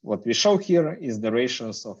 what we show here is the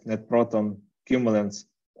ratios of net proton cumulants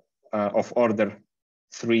of order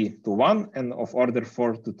 3 to 1 and of order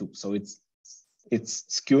 4 to 2. So it's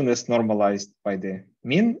skewness normalized by the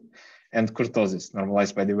mean and kurtosis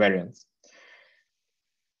normalized by the variance.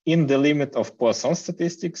 In the limit of Poisson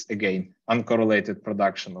statistics, again, uncorrelated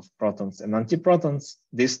production of protons and antiprotons,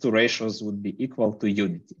 these two ratios would be equal to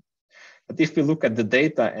unity. But if we look at the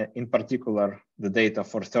data, in particular, the data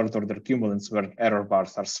for third order cumulants where error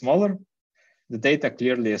bars are smaller, the data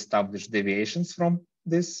clearly establish deviations from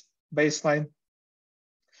this baseline.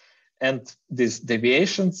 And these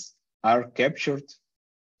deviations are captured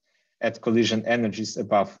at collision energies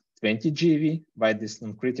above 20 GeV by this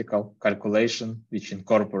non-critical calculation, which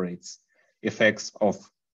incorporates effects of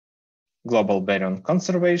global baryon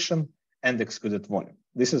conservation and excluded volume.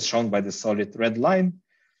 This is shown by the solid red line.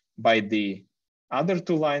 By the other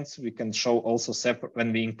two lines, we can show also separate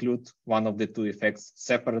when we include one of the two effects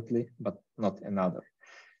separately, but not another.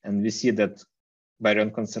 And we see that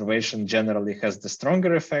baryon conservation generally has the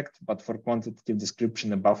stronger effect, but for quantitative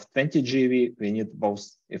description above 20 GeV, we need both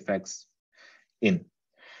effects in.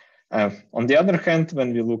 On the other hand,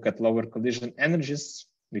 when we look at lower collision energies,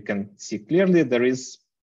 we can see clearly there is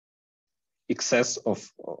excess of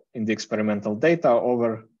in the experimental data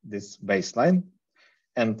over this baseline.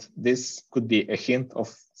 And this could be a hint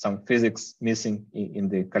of some physics missing in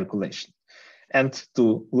the calculation. And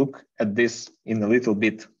to look at this in a little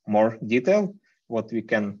bit more detail, what we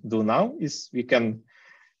can do now is we can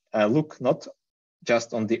look not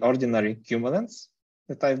just on the ordinary cumulants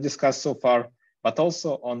that I've discussed so far, but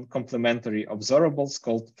also on complementary observables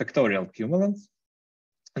called factorial cumulants.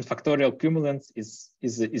 And factorial cumulants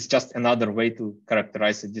is just another way to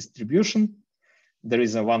characterize a distribution. There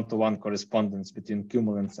is a one-to-one correspondence between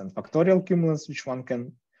cumulants and factorial cumulants, which one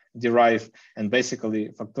can derive. And basically,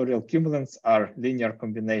 factorial cumulants are linear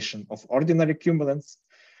combination of ordinary cumulants.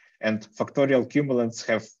 And factorial cumulants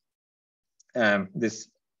have this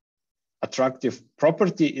attractive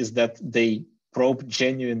property is that they probe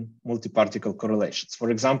genuine multiparticle correlations. For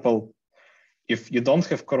example, if you don't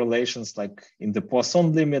have correlations like in the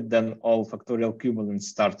Poisson limit, then all factorial cumulants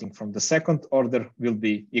starting from the second order will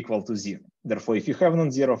be equal to 0. Therefore, if you have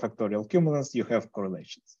non-zero factorial cumulants, you have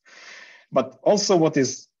correlations. But also what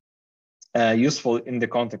is useful in the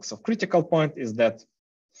context of critical point is that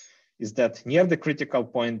near the critical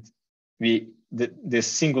point, the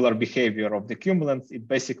singular behavior of the cumulants, it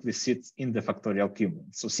basically sits in the factorial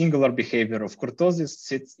cumulant. So singular behavior of kurtosis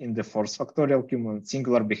sits in the fourth factorial cumulant,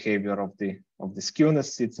 singular behavior of the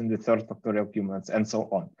skewness sits in the third factorial cumulant, and so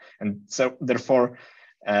on. And so therefore,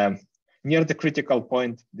 near the critical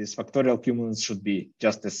point, these factorial cumulants should be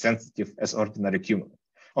just as sensitive as ordinary cumulant.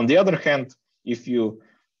 On the other hand, if you,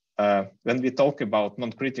 when we talk about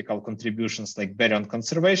non-critical contributions like baryon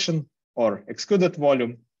conservation or excluded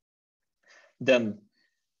volume, then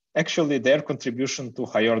actually their contribution to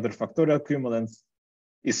high order factorial cumulants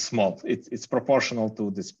is small. It's proportional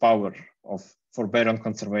to this power for baryon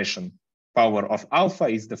conservation. Power of alpha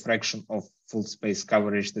is the fraction of full space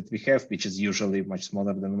coverage that we have, which is usually much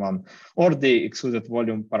smaller than 1, or the excluded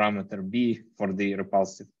volume parameter B for the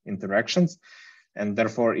repulsive interactions. And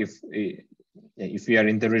therefore, if we are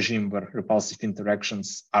in the regime where repulsive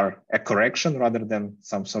interactions are a correction rather than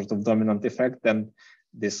some sort of dominant effect, then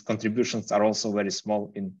these contributions are also very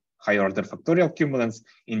small in high order factorial cumulants.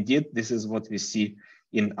 Indeed, this is what we see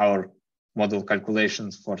in our model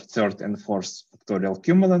calculations for third and fourth factorial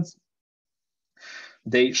cumulants.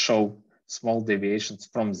 They show small deviations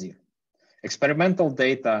from 0. Experimental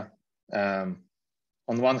data, on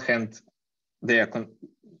one hand, the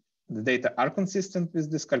data are consistent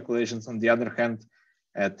with these calculations. On the other hand,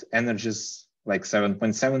 at energies like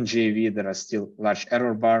 7.7 GeV, there are still large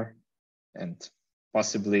error bar, and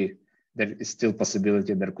possibly there is still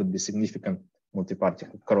possibility there could be significant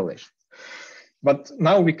multiparticle correlation. But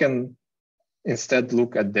now we can instead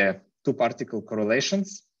look at the two-particle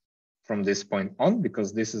correlations from this point on,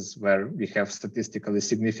 because this is where we have statistically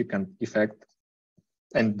significant effect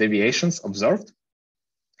and deviations observed.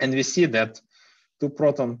 And we see that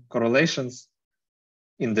two-proton correlations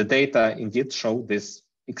in the data indeed show this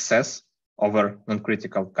excess over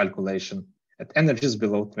non-critical calculation at energies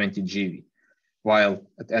below 20 GeV. While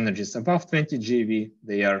at energies above 20 GeV,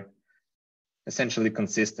 they are essentially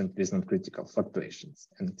consistent with non-critical fluctuations.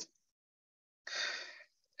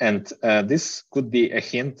 And this could be a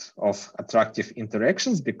hint of attractive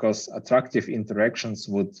interactions, because attractive interactions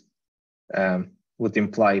would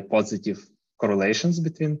imply positive correlations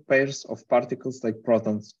between pairs of particles like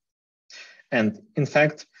protons. And in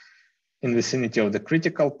fact, in vicinity of the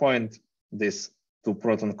critical point, these two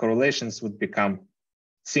proton correlations would become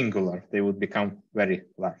singular. They would become very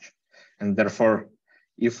large. And therefore,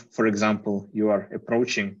 if, for example, you are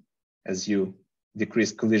approaching, as you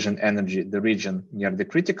decrease collision energy, the region near the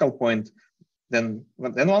critical point, then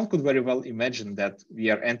one could very well imagine that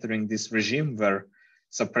we are entering this regime where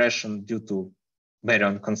suppression due to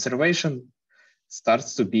baryon conservation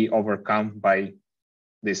starts to be overcome by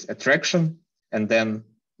this attraction, and then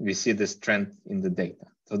we see this trend in the data.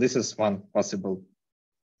 So this is one possible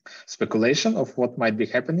speculation of what might be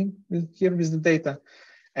happening here with the data.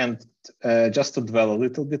 And just to dwell a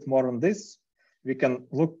little bit more on this, we can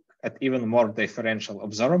look at even more differential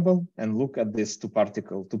observable and look at this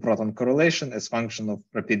two-proton correlation as function of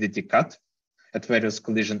rapidity cut at various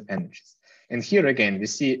collision energies. And here again, we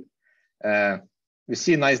see a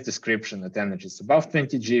nice description at energies above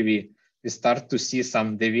 20 GeV. We start to see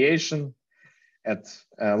some deviation at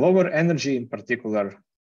lower energy, in particular,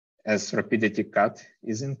 as rapidity cut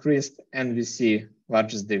is increased, and we see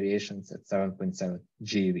largest deviations at 7.7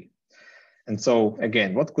 GeV. And so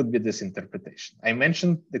again, what could be this interpretation? I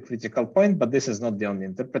mentioned the critical point, but this is not the only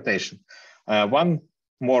interpretation. One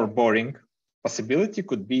more boring possibility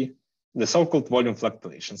could be the so-called volume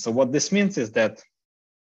fluctuation. So what this means is that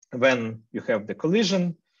when you have the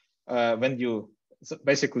collision, when you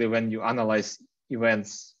analyze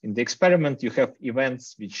events in the experiment, you have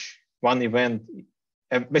events which one event,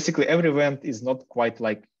 basically every event is not quite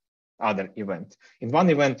like other event. In one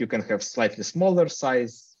event, you can have slightly smaller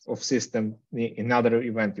size of system. In another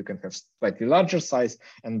event, you can have slightly larger size,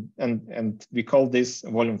 and we call this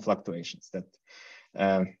volume fluctuations,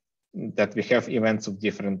 that we have events of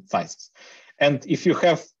different sizes. And if you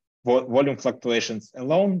have volume fluctuations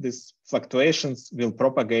alone, these fluctuations will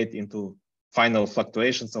propagate into final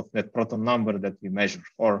fluctuations of net proton number that we measure,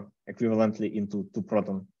 or equivalently into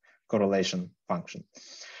two-proton correlation function.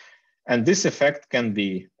 And this effect can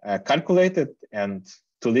be calculated, and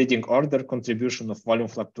to leading order contribution of volume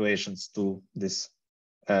fluctuations to this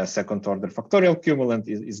second order factorial cumulant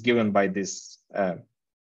is given by this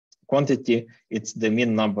quantity. It's the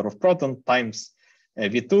mean number of proton times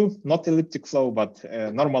V2, not elliptic flow, but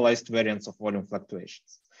normalized variance of volume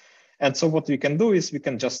fluctuations. And so what we can do is we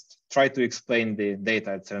can just try to explain the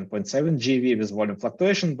data at 7.7 GeV with volume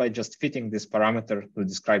fluctuation by just fitting this parameter to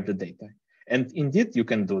describe the data. And indeed, you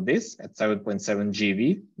can do this at 7.7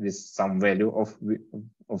 GeV with some value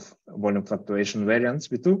of volume fluctuation variance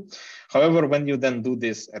V2. However, when you then do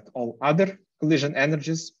this at all other collision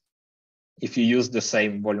energies, if you use the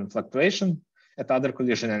same volume fluctuation at other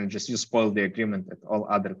collision energies, you spoil the agreement at all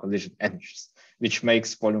other collision energies, which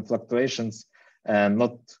makes volume fluctuations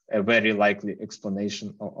not a very likely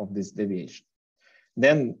explanation of this deviation.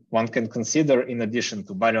 Then one can consider, in addition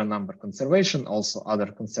to baryon number conservation, also other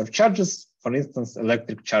conserved charges, for instance,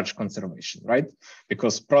 electric charge conservation, right?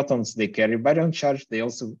 Because protons, they carry baryon charge, they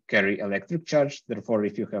also carry electric charge. Therefore,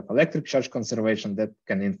 if you have electric charge conservation, that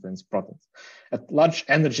can influence protons. At large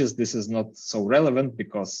energies, this is not so relevant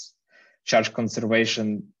because charge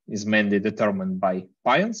conservation is mainly determined by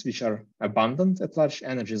pions, which are abundant at large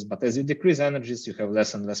energies. But as you decrease energies, you have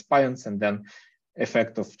less and less pions, and then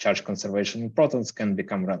effect of charge conservation in protons can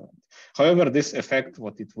become relevant. However, this effect,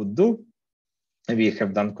 what it would do, we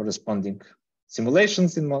have done corresponding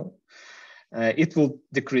simulations in it will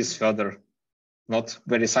decrease further, not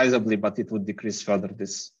very sizably, but it would decrease further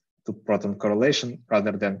this to proton correlation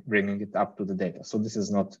rather than bringing it up to the data. So this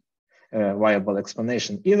is not a viable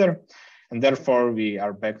explanation either. And therefore, we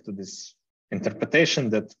are back to this interpretation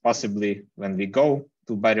that possibly when we go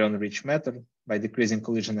to baryon-rich matter, by decreasing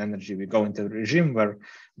collision energy, we go into a regime where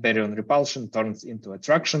baryon repulsion turns into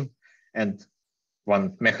attraction. And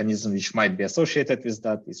one mechanism which might be associated with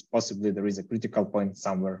that is possibly there is a critical point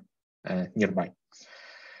somewhere nearby.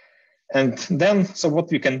 And then, so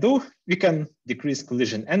what we can do, we can decrease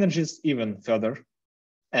collision energies even further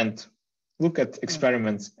and look at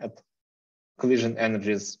experiments at collision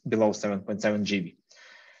energies below 7.7 GeV.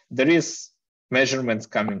 There is measurements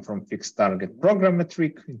coming from fixed target program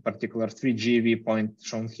metric, in particular 3 GeV point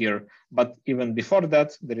shown here. But even before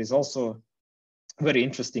that, there is also very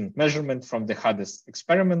interesting measurement from the Hades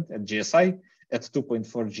experiment at GSI at 2.4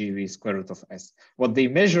 GeV square root of S. What they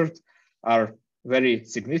measured are very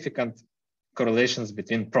significant correlations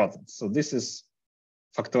between protons. So this is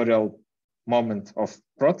factorial moment of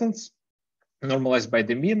protons normalized by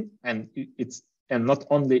the mean, and not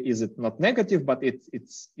only is it not negative, but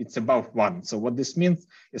it's above 1. So what this means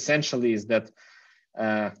essentially is that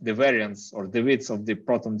the variance or the width of the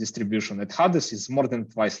proton distribution at Hades is more than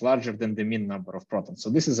twice larger than the mean number of protons.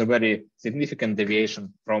 So this is a very significant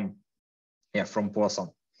deviation from Poisson.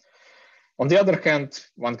 On the other hand,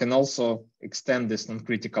 one can also extend this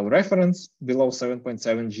non-critical reference below 7.7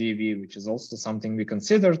 GeV, which is also something we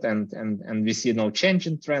considered, and we see no change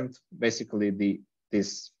in trend. Basically,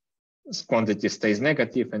 this quantity stays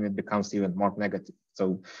negative and it becomes even more negative.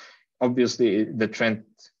 So obviously the trend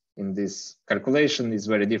in this calculation is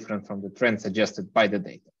very different from the trend suggested by the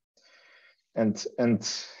data. And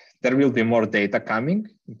there will be more data coming,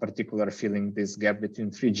 in particular filling this gap between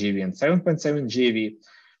 3 GeV and 7.7 GeV.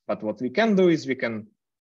 But what we can do is we can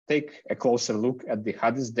take a closer look at the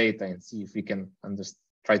Hades data and see if we can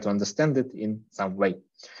try to understand it in some way.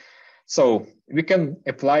 So we can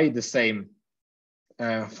apply the same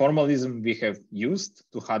formalism we have used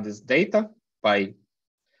to Hades data by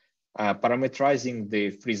parameterizing the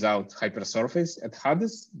freeze-out hypersurface at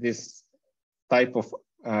Hades. This type of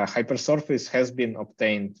hypersurface has been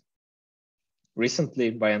obtained recently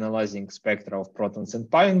by analyzing spectra of protons and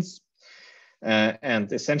pions.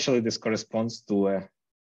 And essentially, this corresponds to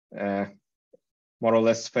a more or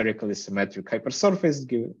less spherically symmetric hypersurface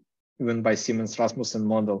given by Siemens-Rasmussen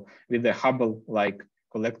model with a Hubble-like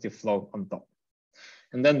collective flow on top.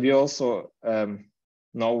 And then we also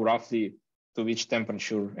know roughly to which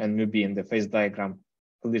temperature and maybe in the phase diagram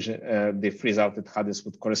the freeze-out at Hades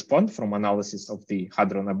would correspond from analysis of the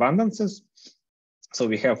hadron abundances. So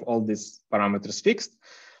we have all these parameters fixed.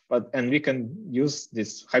 And we can use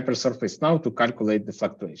this hypersurface now to calculate the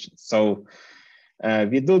fluctuations. So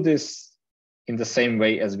we do this in the same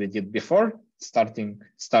way as we did before, start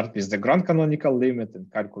with the ground canonical limit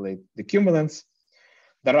and calculate the cumulants.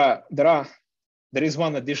 There is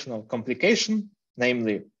one additional complication,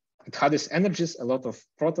 namely at Hadis energies, a lot of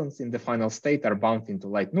protons in the final state are bound into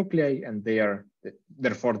light nuclei, and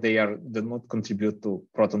therefore they do not contribute to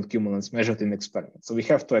proton cumulants measured in experiments. So we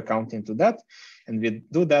have to account into that, and we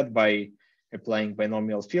do that by applying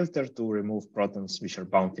binomial filter to remove protons which are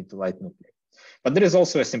bound into light nuclei. But there is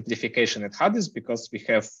also a simplification at Hadis because we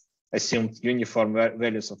have assumed uniform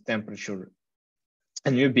values of temperature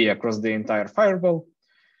and UV across the entire fireball.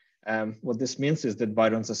 What this means is that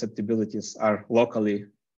baryon susceptibilities are locally,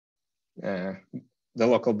 the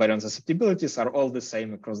local baryon susceptibilities are all the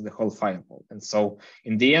same across the whole fireball. And so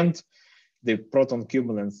in the end, the proton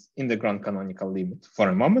cumulants in the grand canonical limit for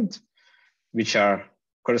a moment, which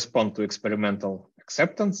correspond to experimental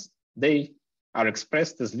acceptance, they are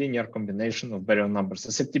expressed as linear combination of baryon number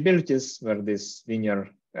susceptibilities, where these linear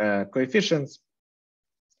coefficients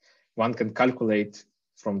one can calculate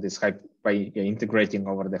from this by integrating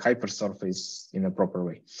over the hypersurface in a proper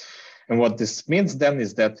way. And what this means then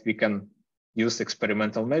is that we can use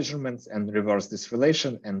experimental measurements and reverse this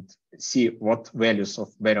relation and see what values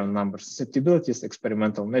of baryon number susceptibilities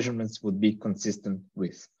experimental measurements would be consistent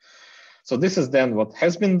with. So this is then what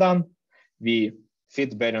has been done. We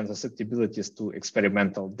fit baryon susceptibilities to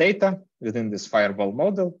experimental data within this fireball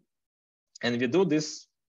model. And we do this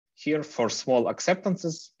here for small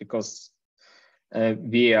acceptances because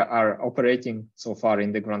we are operating so far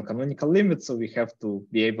in the grand canonical limit, so we have to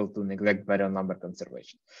be able to neglect baryon number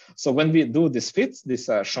conservation. So when we do these fits, these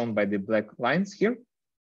are shown by the black lines here,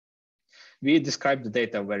 we describe the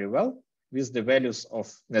data very well with the values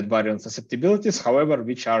of net baryon susceptibilities, however,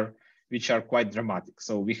 which are quite dramatic.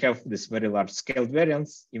 So we have this very large scaled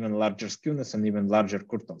variance, even larger skewness, and even larger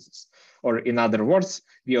kurtoses. Or in other words,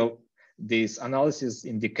 this analysis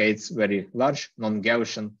indicates very large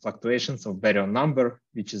non-Gaussian fluctuations of baryon number,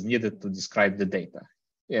 which is needed to describe the data.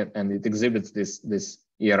 And it exhibits this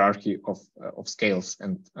hierarchy of scales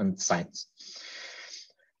and signs.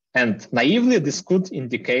 And naively, this could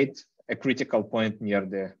indicate a critical point near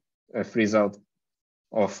the freeze out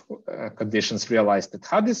of conditions realized at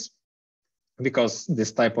Hadis, because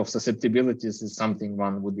this type of susceptibilities is something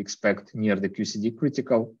one would expect near the QCD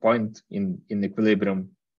critical point in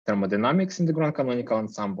equilibrium thermodynamics in the grand canonical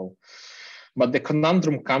ensemble. But the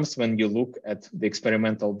conundrum comes when you look at the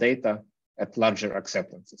experimental data at larger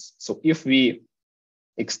acceptances. So if we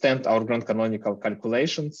extend our grand canonical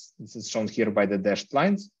calculations, this is shown here by the dashed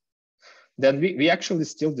lines, then we actually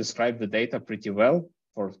still describe the data pretty well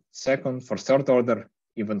for second, for third order,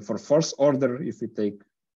 even for fourth order, if we take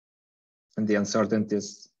the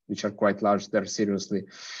uncertainties, which are quite large there seriously.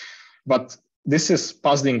 But this is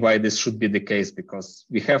puzzling why this should be the case, because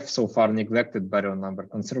we have so far neglected baryon number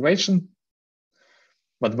conservation,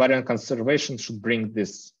 but baryon conservation should bring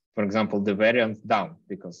this, for example, the variance down,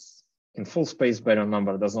 because in full space baryon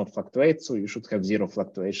number does not fluctuate, so you should have zero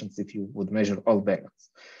fluctuations if you would measure all baryons.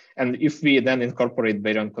 And if we then incorporate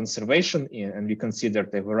baryon conservation and we consider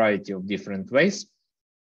a variety of different ways,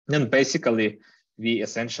 then basically we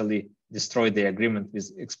essentially destroy the agreement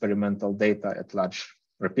with experimental data at large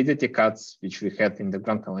rapidity cuts, which we had in the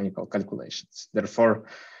grand canonical calculations. Therefore,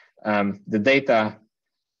 the data,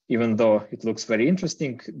 even though it looks very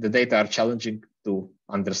interesting, the data are challenging to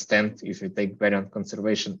understand if we take baryon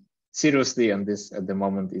conservation seriously, and this at the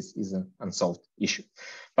moment is an unsolved issue.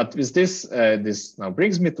 But with this, this now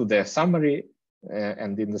brings me to the summary,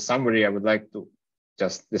 and in the summary, I would like to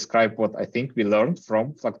just describe what I think we learned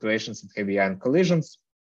from fluctuations in heavy ion collisions.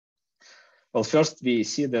 Well, first we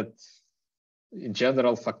see that in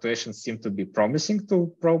general, fluctuations seem to be promising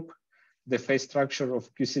to probe the phase structure of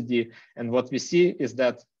QCD. And what we see is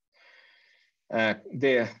that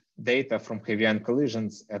the data from heavy ion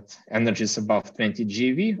collisions at energies above 20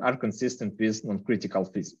 GeV are consistent with non-critical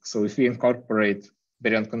physics. So if we incorporate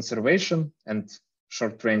baryon conservation and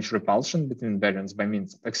short-range repulsion between baryons by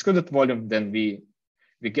means of excluded volume, then we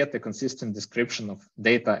get a consistent description of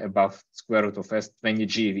data above square root of S 20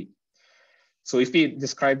 GeV. So if we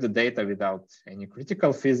describe the data without any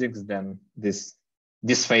critical physics, then this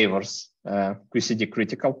disfavors QCD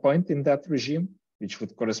critical point in that regime, which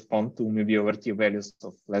would correspond to maybe over T values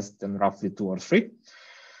of less than roughly 2 or 3.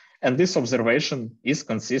 And this observation is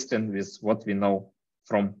consistent with what we know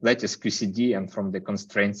from lattice QCD and from the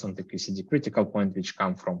constraints on the QCD critical point, which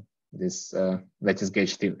come from this lattice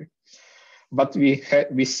gauge theory. But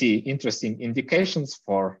we see interesting indications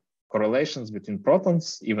for correlations between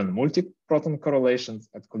protons, even multi-proton correlations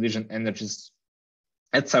at collision energies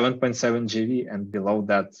at 7.7 GeV and below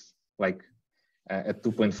that, like at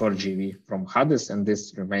 2.4 GeV from Hadis, and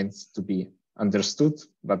this remains to be understood,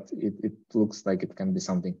 but it looks like it can be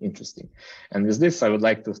something interesting. And with this, I would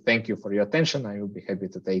like to thank you for your attention. I will be happy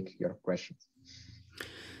to take your questions.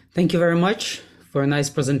 Thank you very much for a nice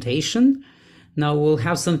presentation. Now we'll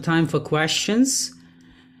have some time for questions.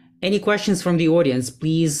 Any questions from the audience,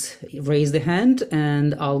 please raise the hand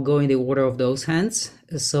and I'll go in the order of those hands.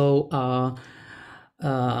 So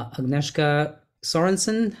Agnieszka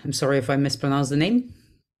Sorensen, I'm sorry if I mispronounced the name.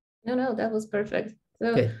 No, that was perfect.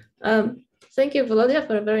 So thank you, Volodya,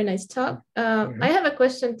 for a very nice talk. I have a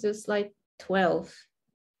question to slide 12,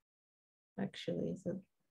 actually. So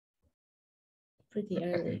pretty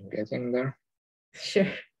early. Getting there. Sure.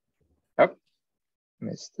 Oh,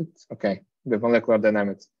 missed it. Okay, the molecular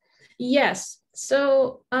dynamics. Yes.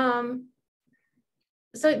 So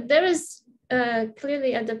so there is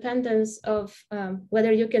clearly a dependence of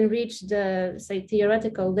whether you can reach the, say,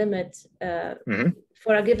 theoretical limit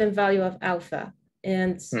for a given value of alpha.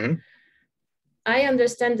 And I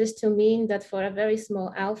understand this to mean that for a very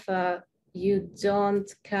small alpha, you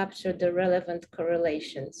don't capture the relevant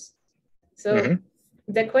correlations. So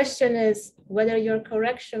the question is whether your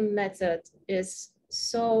correction method is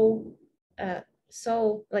so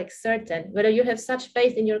certain, whether you have such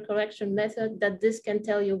faith in your correction method that this can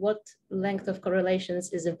tell you what length of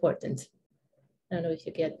correlations is important. I don't know if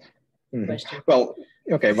you get the question. Well,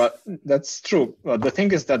 okay, but that's true. Well, the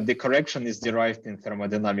thing is that the correction is derived in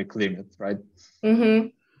thermodynamic limit, right? So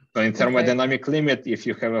in thermodynamic limit, if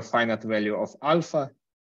you have a finite value of alpha,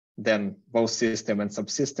 then both system and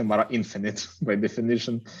subsystem are infinite by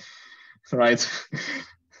definition, right?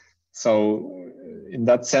 So in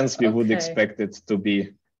that sense, we would expect it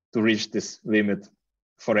to reach this limit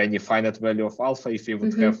for any finite value of alpha if we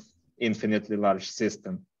would have infinitely large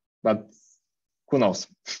system. But who knows?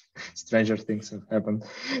 Stranger things have happened.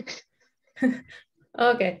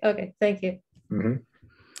 Okay, thank you.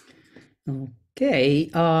 Okay,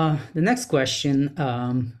 the next question,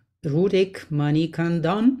 Rudik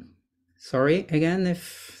Manikandan. Sorry again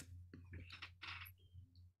if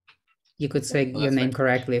you could say your name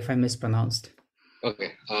correctly if I mispronounced.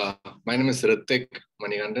 Okay, my name is Ritik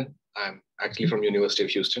Manikandan. I'm actually from University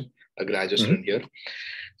of Houston, a graduate student here.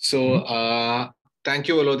 So thank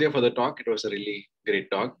you, Volodya, for the talk. It was a really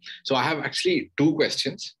great talk. So I have actually two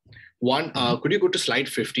questions. One, could you go to slide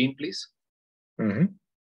 15, please?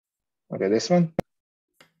 Okay, this one?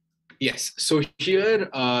 Yes. So here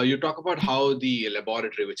you talk about how the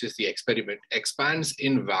laboratory, which is the experiment, expands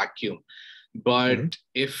in vacuum. But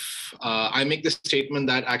if I make the statement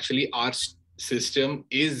that actually our system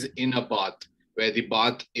is in a path where the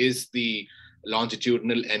path is the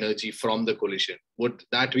longitudinal energy from the collision, would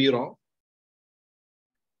that be wrong?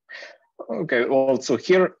 Okay, well, so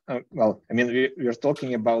here, well, I mean, we're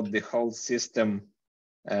talking about the whole system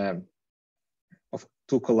of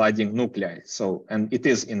two colliding nuclei. So, and it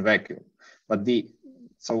is in vacuum. But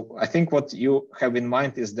so I think what you have in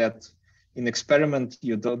mind is that in experiment,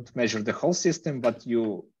 you don't measure the whole system, but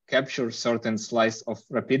you capture certain slice of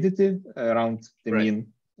rapidity around the mean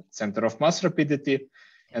center of mass rapidity.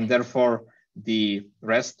 And therefore, the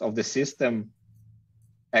rest of the system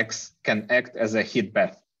can act as a heat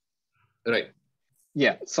bath. Right.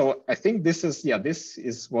 Yeah, so I think this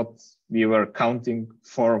is what we were counting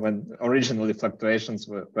for when originally fluctuations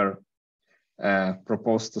were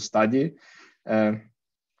proposed to study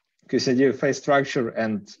QCD phase structure,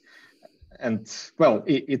 and well,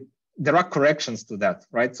 there are corrections to that,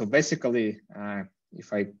 right? So basically,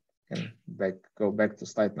 if I can go back to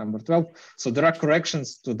slide number 12, so there are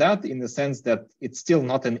corrections to that in the sense that it's still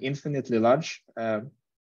not an infinitely large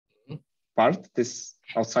part, this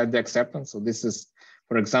outside the acceptance. So this is,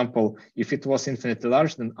 for example, if it was infinitely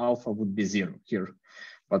large, then alpha would be 0 here.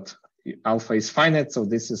 But alpha is finite, so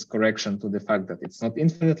this is correction to the fact that it's not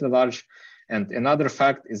infinitely large. And another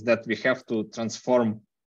fact is that we have to transform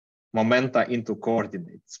momenta into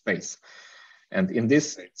coordinate space. And in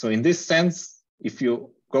this, so in this sense, if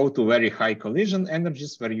you go to very high collision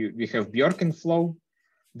energies where we have Bjorken flow,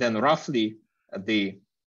 then roughly the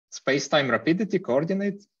space-time rapidity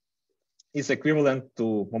coordinate is equivalent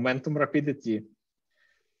to momentum rapidity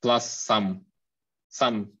plus some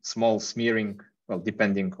small smearing, well,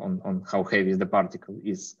 depending on how heavy the particle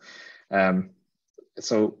is.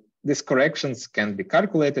 So these corrections can be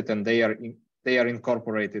calculated, and they are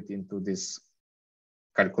incorporated into these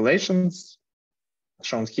calculations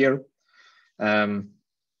shown here.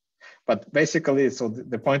 But basically, so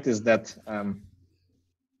the point is that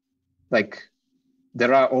like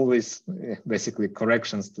there are always basically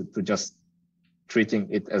corrections to just treating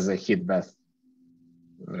it as a heat bath,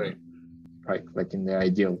 right? Like in the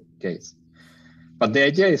ideal case. But the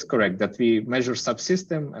idea is correct that we measure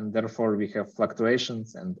subsystem, and therefore we have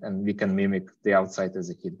fluctuations, and we can mimic the outside as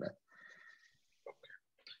a heat bath.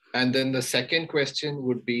 And then the second question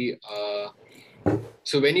would be,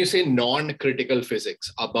 So when you say non-critical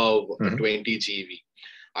physics above 20 GeV,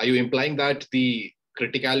 are you implying that the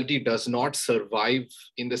criticality does not survive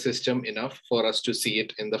in the system enough for us to see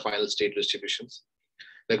it in the final state distributions?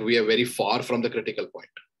 Like we are very far from the critical point?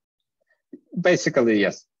 Basically,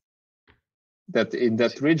 yes. That in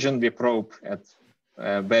that region we probe at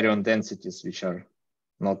baryon densities which are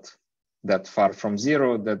not that far from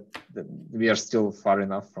zero, that we are still far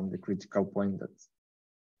enough from the critical point that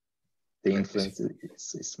the influence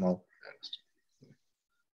is small.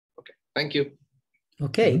 Okay, thank you.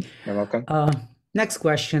 Okay. You're welcome. Next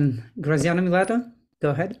question, Graziano Milato,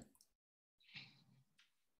 go ahead.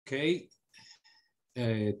 Okay,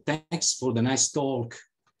 thanks for the nice talk.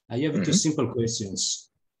 I have two simple questions.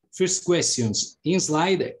 First questions, in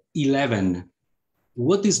slide 11,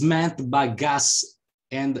 what is meant by gas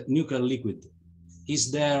and nuclear liquid?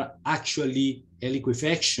 Is there actually a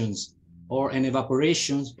liquefaction or an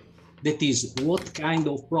evaporation? That is, what kind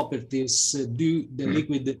of properties do the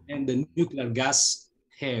liquid and the nuclear gas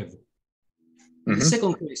have? The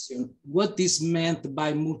second question, what is meant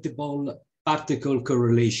by multiple particle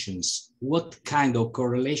correlations? What kind of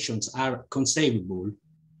correlations are conceivable?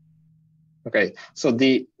 Okay, so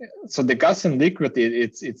the gas and liquid,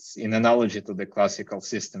 it's in analogy to the classical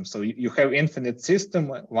system. So you have infinite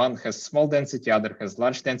system. One has small density, other has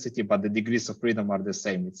large density, but the degrees of freedom are the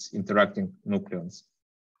same. It's interacting nucleons.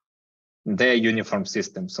 They're uniform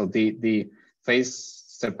system. So the phase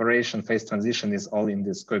separation, phase transition is all in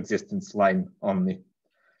this coexistence line only.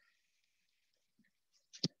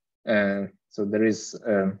 So there is,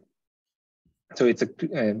 so it's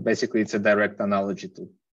basically it's a direct analogy to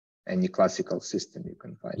any classical system you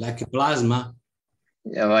can find. Like a plasma?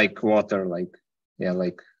 Yeah, like water, like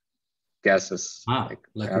gases,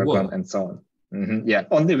 like argon and so on. Yeah,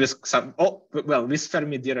 only with some, with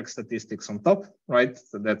Fermi-Dirac statistics on top, right?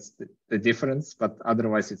 So that's the difference, but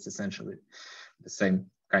otherwise it's essentially the same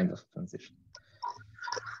kind of transition.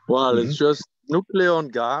 Well, it's just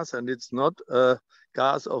nucleon gas, and it's not a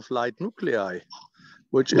gas of light nuclei,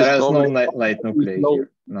 which there is probably no light nuclei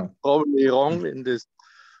here. No, probably wrong in this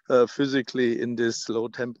physically in this low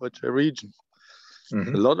temperature region.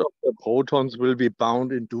 A lot of the protons will be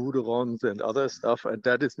bound in deuterons and other stuff, and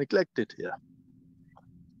that is neglected here.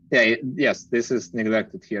 Yeah, yes, this is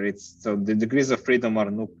neglected here. It's so the degrees of freedom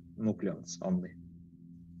are nucleons only.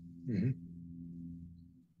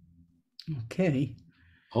 Okay.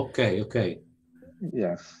 Okay.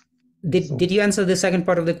 Yeah. Did you answer the second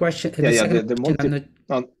part of the question? Yeah,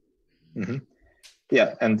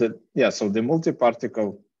 and so the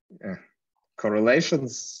multi-particle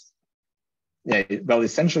correlations. Yeah, well,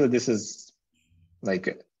 essentially this is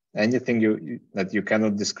like anything that you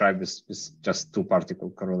cannot describe is just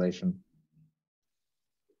two-particle correlation.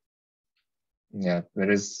 Yeah,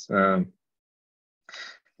 there is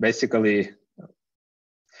basically,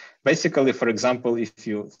 for example, if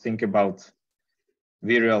you think about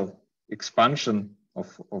virial expansion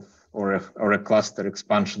or a cluster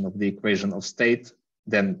expansion of the equation of state,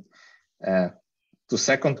 then to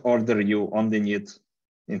second order you only need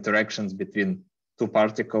interactions between two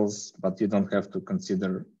particles, but you don't have to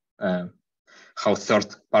consider how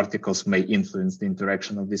third particles may influence the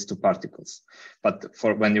interaction of these two particles. But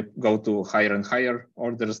for when you go to higher and higher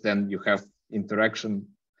orders, then you have interaction.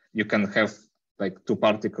 You can have like two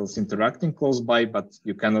particles interacting close by, but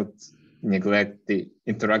you cannot neglect the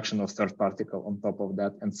interaction of third particle on top of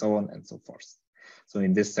that, and so on and so forth. So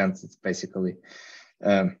in this sense, it's basically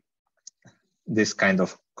this kind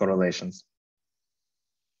of correlations.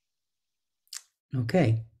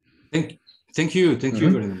 Okay. Thank you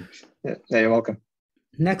very much. Yeah, you're welcome.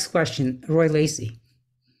 Next question, Roy Lacey.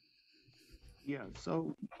 Yeah,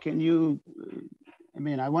 so can you,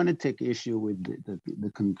 I want to take issue with the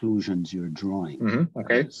conclusions you're drawing.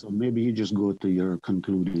 Okay. So maybe you just go to your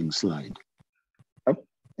concluding slide. Oh,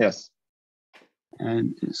 yes.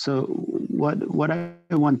 And so what I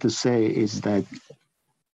want to say is that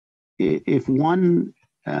if one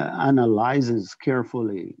analyzes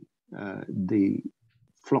carefully the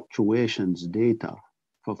fluctuations data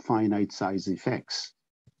for finite size effects,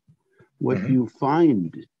 what you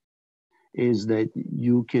find is that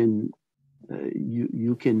you can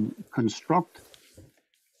construct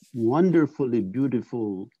wonderfully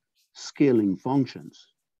beautiful scaling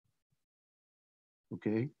functions,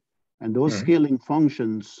 okay? And those scaling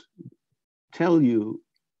functions tell you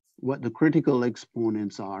what the critical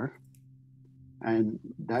exponents are, and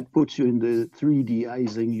that puts you in the 3D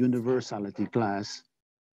Ising universality class.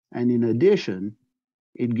 And in addition,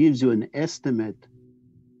 it gives you an estimate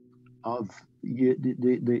of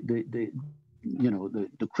the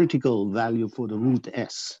critical value for the root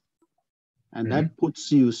S. And that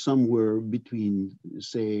puts you somewhere between,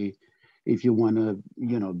 say, if you want to,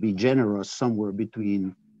 be generous, somewhere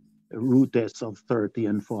between root S of 30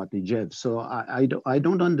 and 40 JeV. So I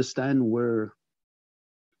don't understand where,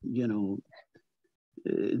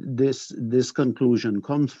 this conclusion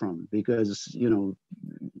comes from, because,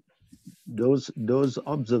 those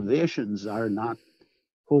observations are not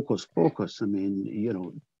hocus pocus. I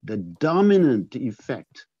mean, the dominant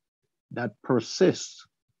effect that persists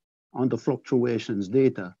on the fluctuations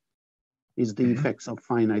data is the effects of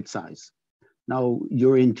finite size. Now,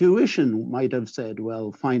 your intuition might have said,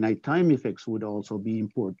 well, finite time effects would also be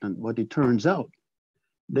important, but it turns out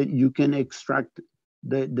that you can extract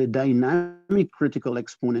the dynamic critical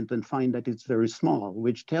exponent and find that it's very small,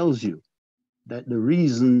 which tells you that the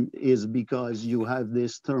reason is because you have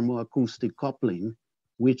this thermoacoustic coupling,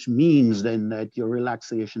 which means then that your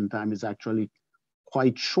relaxation time is actually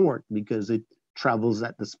quite short because it travels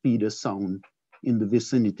at the speed of sound in the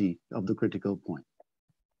vicinity of the critical point.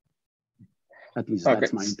 At least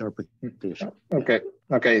that's my interpretation.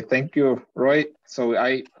 Okay, thank you, Roy. So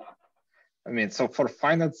so for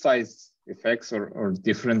finite size effects or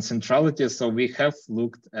different centralities, so we have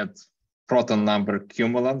looked at proton number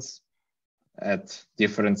cumulants at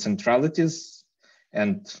different centralities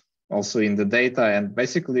and also in the data. And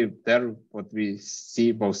basically there, what we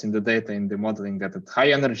see both in the data and the modeling, that at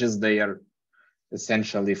high energies, they are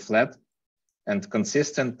essentially flat and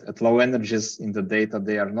consistent. At low energies in the data,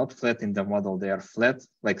 they are not flat. In the model, they are flat,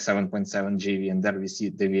 like 7.7 GeV, and there we see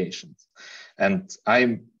deviations. And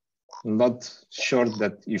I'm not sure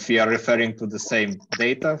that if we are referring to the same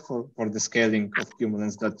data for the scaling of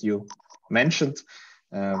cumulants that you mentioned,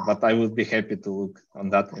 but I would be happy to look on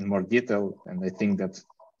that in more detail. And I think that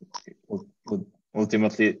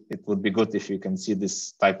ultimately it would be good if you can see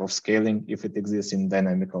this type of scaling if it exists in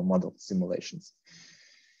dynamical model simulations.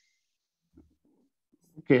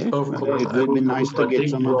 Okay, it would be nice to get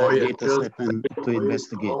some of that data set and to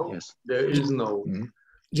investigate, yes. There is no.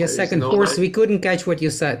 Just a second, Horst, we couldn't catch what you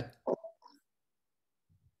said.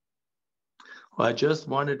 I just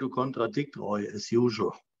wanted to contradict Roy as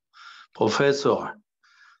usual. Professor,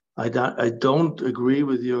 I don't agree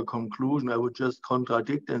with your conclusion. I would just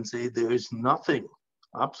contradict and say there is nothing,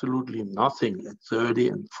 absolutely nothing at 30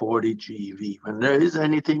 and 40 GeV. When there is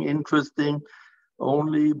anything interesting,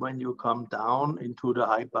 only when you come down into the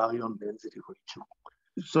high baryon density region.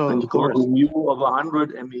 So when you go to mu of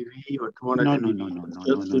 100 MeV or 200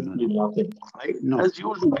 MeV, as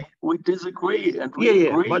usual, we disagree and we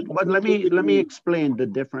agree. But let me explain the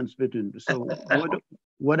difference between. So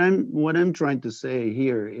what I'm trying to say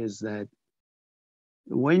here is that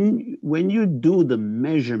when you do the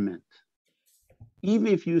measurement, even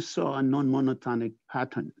if you saw a non-monotonic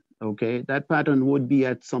pattern, okay, that pattern would be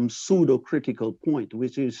at some pseudo-critical point,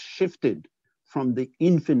 which is shifted from the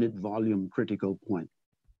infinite volume critical point.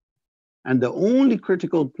 And the only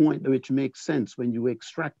critical point which makes sense when you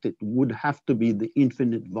extract it would have to be the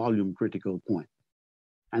infinite volume critical point.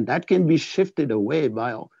 And that can be shifted away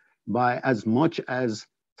by as much as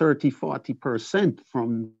 30–40%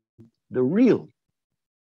 from the real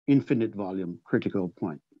infinite volume critical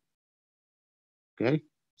point. Okay?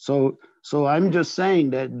 So I'm just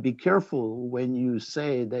saying that be careful when you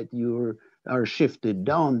say that you are shifted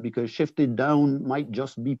down, because shifted down might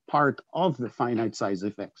just be part of the finite size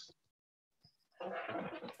effects.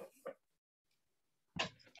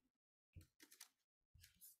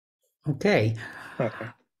 Okay.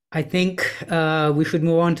 I think we should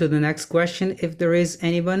move on to the next question. If there is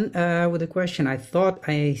anyone with a question, I thought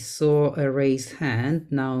I saw a raised hand.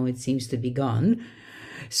 Now it seems to be gone.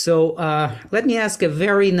 So let me ask a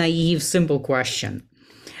very naive, simple question.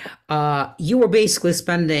 You were basically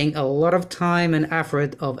spending a lot of time and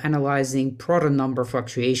effort of analyzing proton number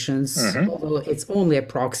fluctuations, although it's only a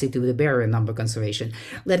proxy to the baryon number conservation.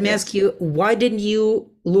 Let me ask you, why didn't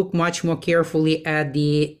you look much more carefully at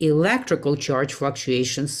the electrical charge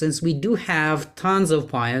fluctuations, since we do have tons of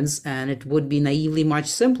pions and it would be naively much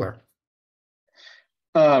simpler?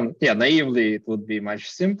 Yeah, naively it would be much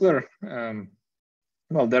simpler.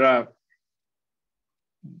 Well, there are,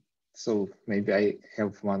 so maybe I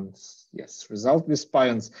have one, result with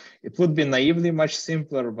pions. It would be naively much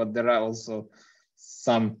simpler, but there are also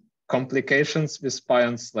some complications with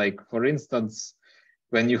pions. Like, for instance,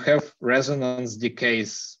 when you have resonance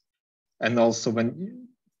decays, and also when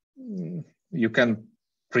you can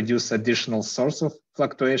produce additional source of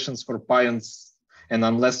fluctuations for pions, and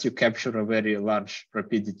unless you capture a very large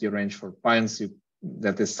rapidity range for pions,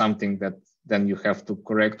 that is something that then you have to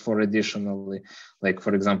correct for additionally, like,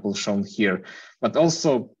 for example, shown here. But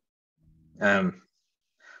also,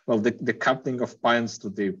 well, the coupling of pions to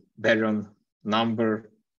the baryon number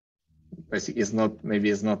basically is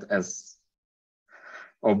not as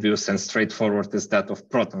obvious and straightforward as that of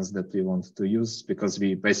protons that we want to use, because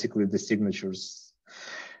the signatures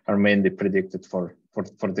are mainly predicted for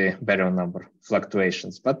the baryon number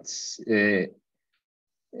fluctuations. But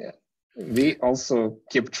we also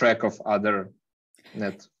keep track of other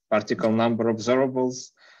net particle number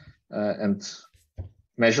observables and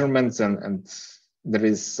measurements, and there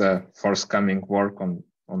is forthcoming work on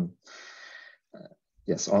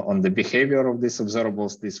the behavior of these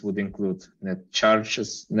observables. This would include net charge,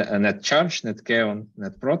 net kaon,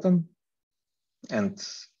 net proton, and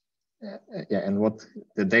what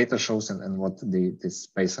the data shows and what the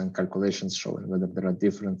baseline calculations show, and whether there are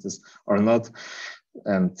differences or not.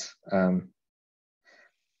 And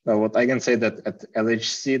well, what I can say that at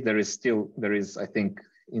LHC there is I think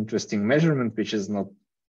interesting measurement which is not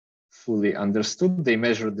fully understood. They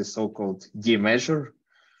measure the so-called D measure.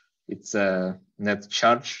 It's a net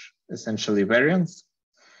charge, essentially variance,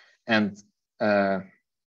 and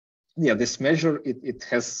this measure it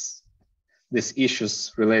has these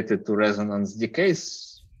issues related to resonance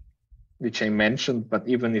decays, which I mentioned. But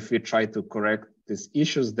even if we try to correct these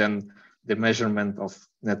issues, then the measurement of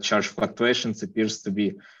net charge fluctuations appears to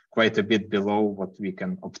be quite a bit below what we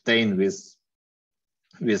can obtain with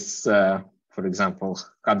for example,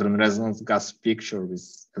 hadron resonance gas picture, with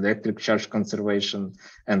electric charge conservation,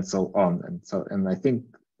 and so on. And I think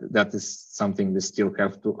that is something we still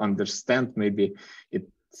have to understand. Maybe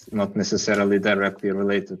it's not necessarily directly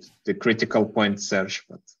related to the critical point search,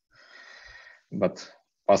 but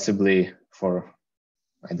possibly for,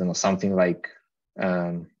 I don't know, something like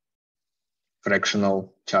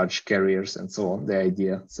fractional charge carriers and so on, the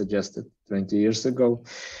idea suggested 20 years ago.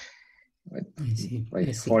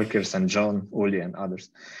 Like Folkers and John, Uli and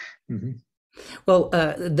others. Mm-hmm. Well,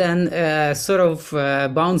 then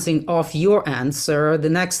bouncing off your answer,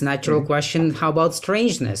 the next natural question, how about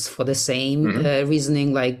strangeness? For the same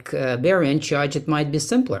reasoning like baryon charge, it might be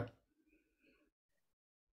simpler.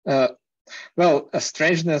 Well,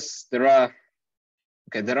 strangeness, there are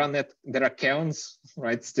kaons,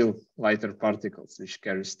 right? Still lighter particles which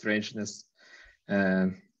carry strangeness.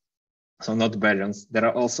 So not baryons. There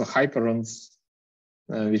are also hyperons,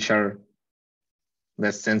 which are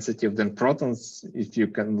less sensitive than protons. If you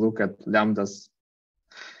can look at lambdas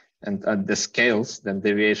and at the scales, then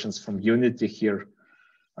deviations from unity here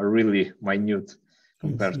are really minute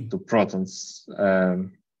compared to protons.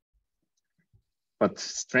 But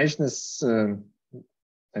strangeness, there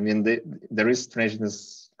is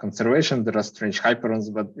strangeness conservation. There are strange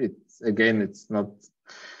hyperons, but it's not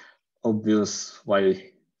obvious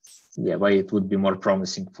why it would be more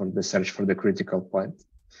promising for the search for the critical point.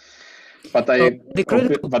 But the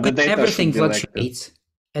data everything fluctuates.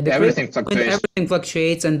 Everything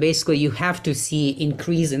fluctuates, and basically you have to see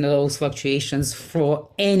increase in those fluctuations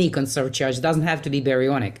for any conserved charge. It doesn't have to be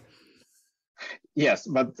baryonic. Yes,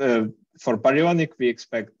 but for baryonic we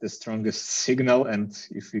expect the strongest signal, and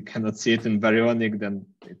if we cannot see it in baryonic, then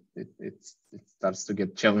it starts to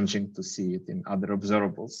get challenging to see it in other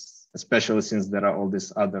observables, especially since there are all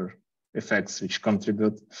these other effects which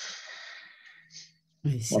contribute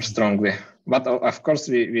more strongly. But of course,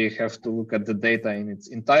 we have to look at the data in its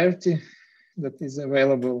entirety that is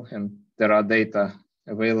available, and there are data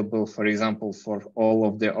available, for example, for all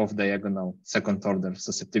of the off-diagonal second-order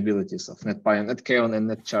susceptibilities of net pion, net kaon, and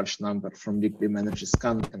net charge number from liquid energy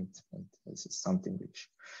scan, and this is something which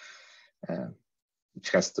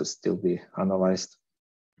has to still be analyzed.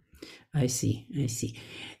 I see.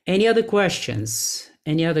 Any other questions?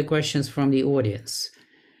 Any other questions from the audience?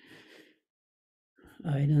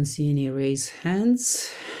 I don't see any raised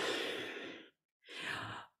hands.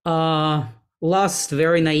 Last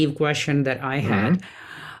very naive question that I had.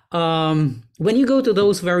 When you go to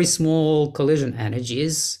those very small collision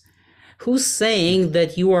energies, who's saying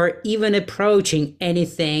that you are even approaching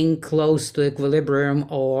anything close to equilibrium,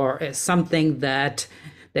 or something that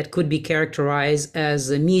could be characterized as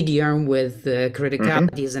a medium with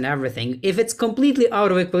criticalities and everything? If it's completely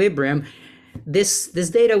out of equilibrium, this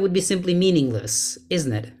data would be simply meaningless,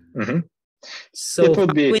 isn't it? So it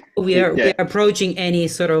would be, we are approaching any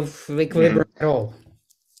sort of equilibrium at all.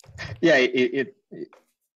 Yeah,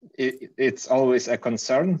 it's always a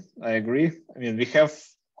concern. I agree. I mean, we have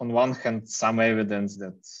on one hand some evidence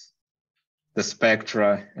that the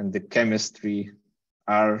spectra and the chemistry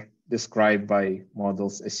are described by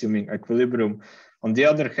models assuming equilibrium. On the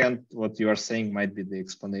other hand, what you are saying might be the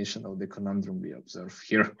explanation of the conundrum we observe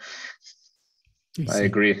here. I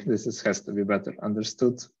agree. This has to be better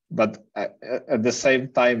understood. But at the same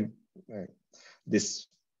time, this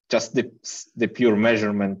just the pure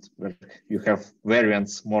measurement where you have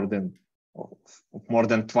variance more than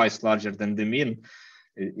twice larger than the mean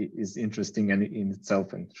is interesting in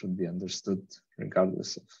itself and should be understood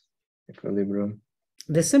regardless of equilibrium.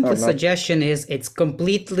 The simplest suggestion is it's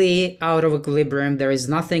completely out of equilibrium. There is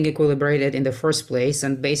nothing equilibrated in the first place,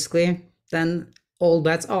 and basically then all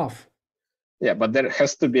bets off. Yeah, but there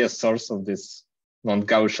has to be a source of this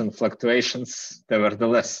non-Gaussian fluctuations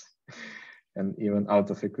nevertheless. And even out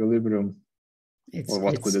of equilibrium,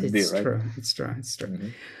 what could it be, right? It's true.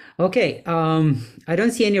 Okay, I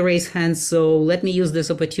don't see any raised hands, so let me use this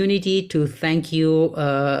opportunity to thank you,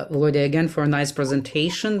 Volodya, again for a nice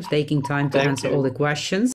presentation, taking time to answer all the questions.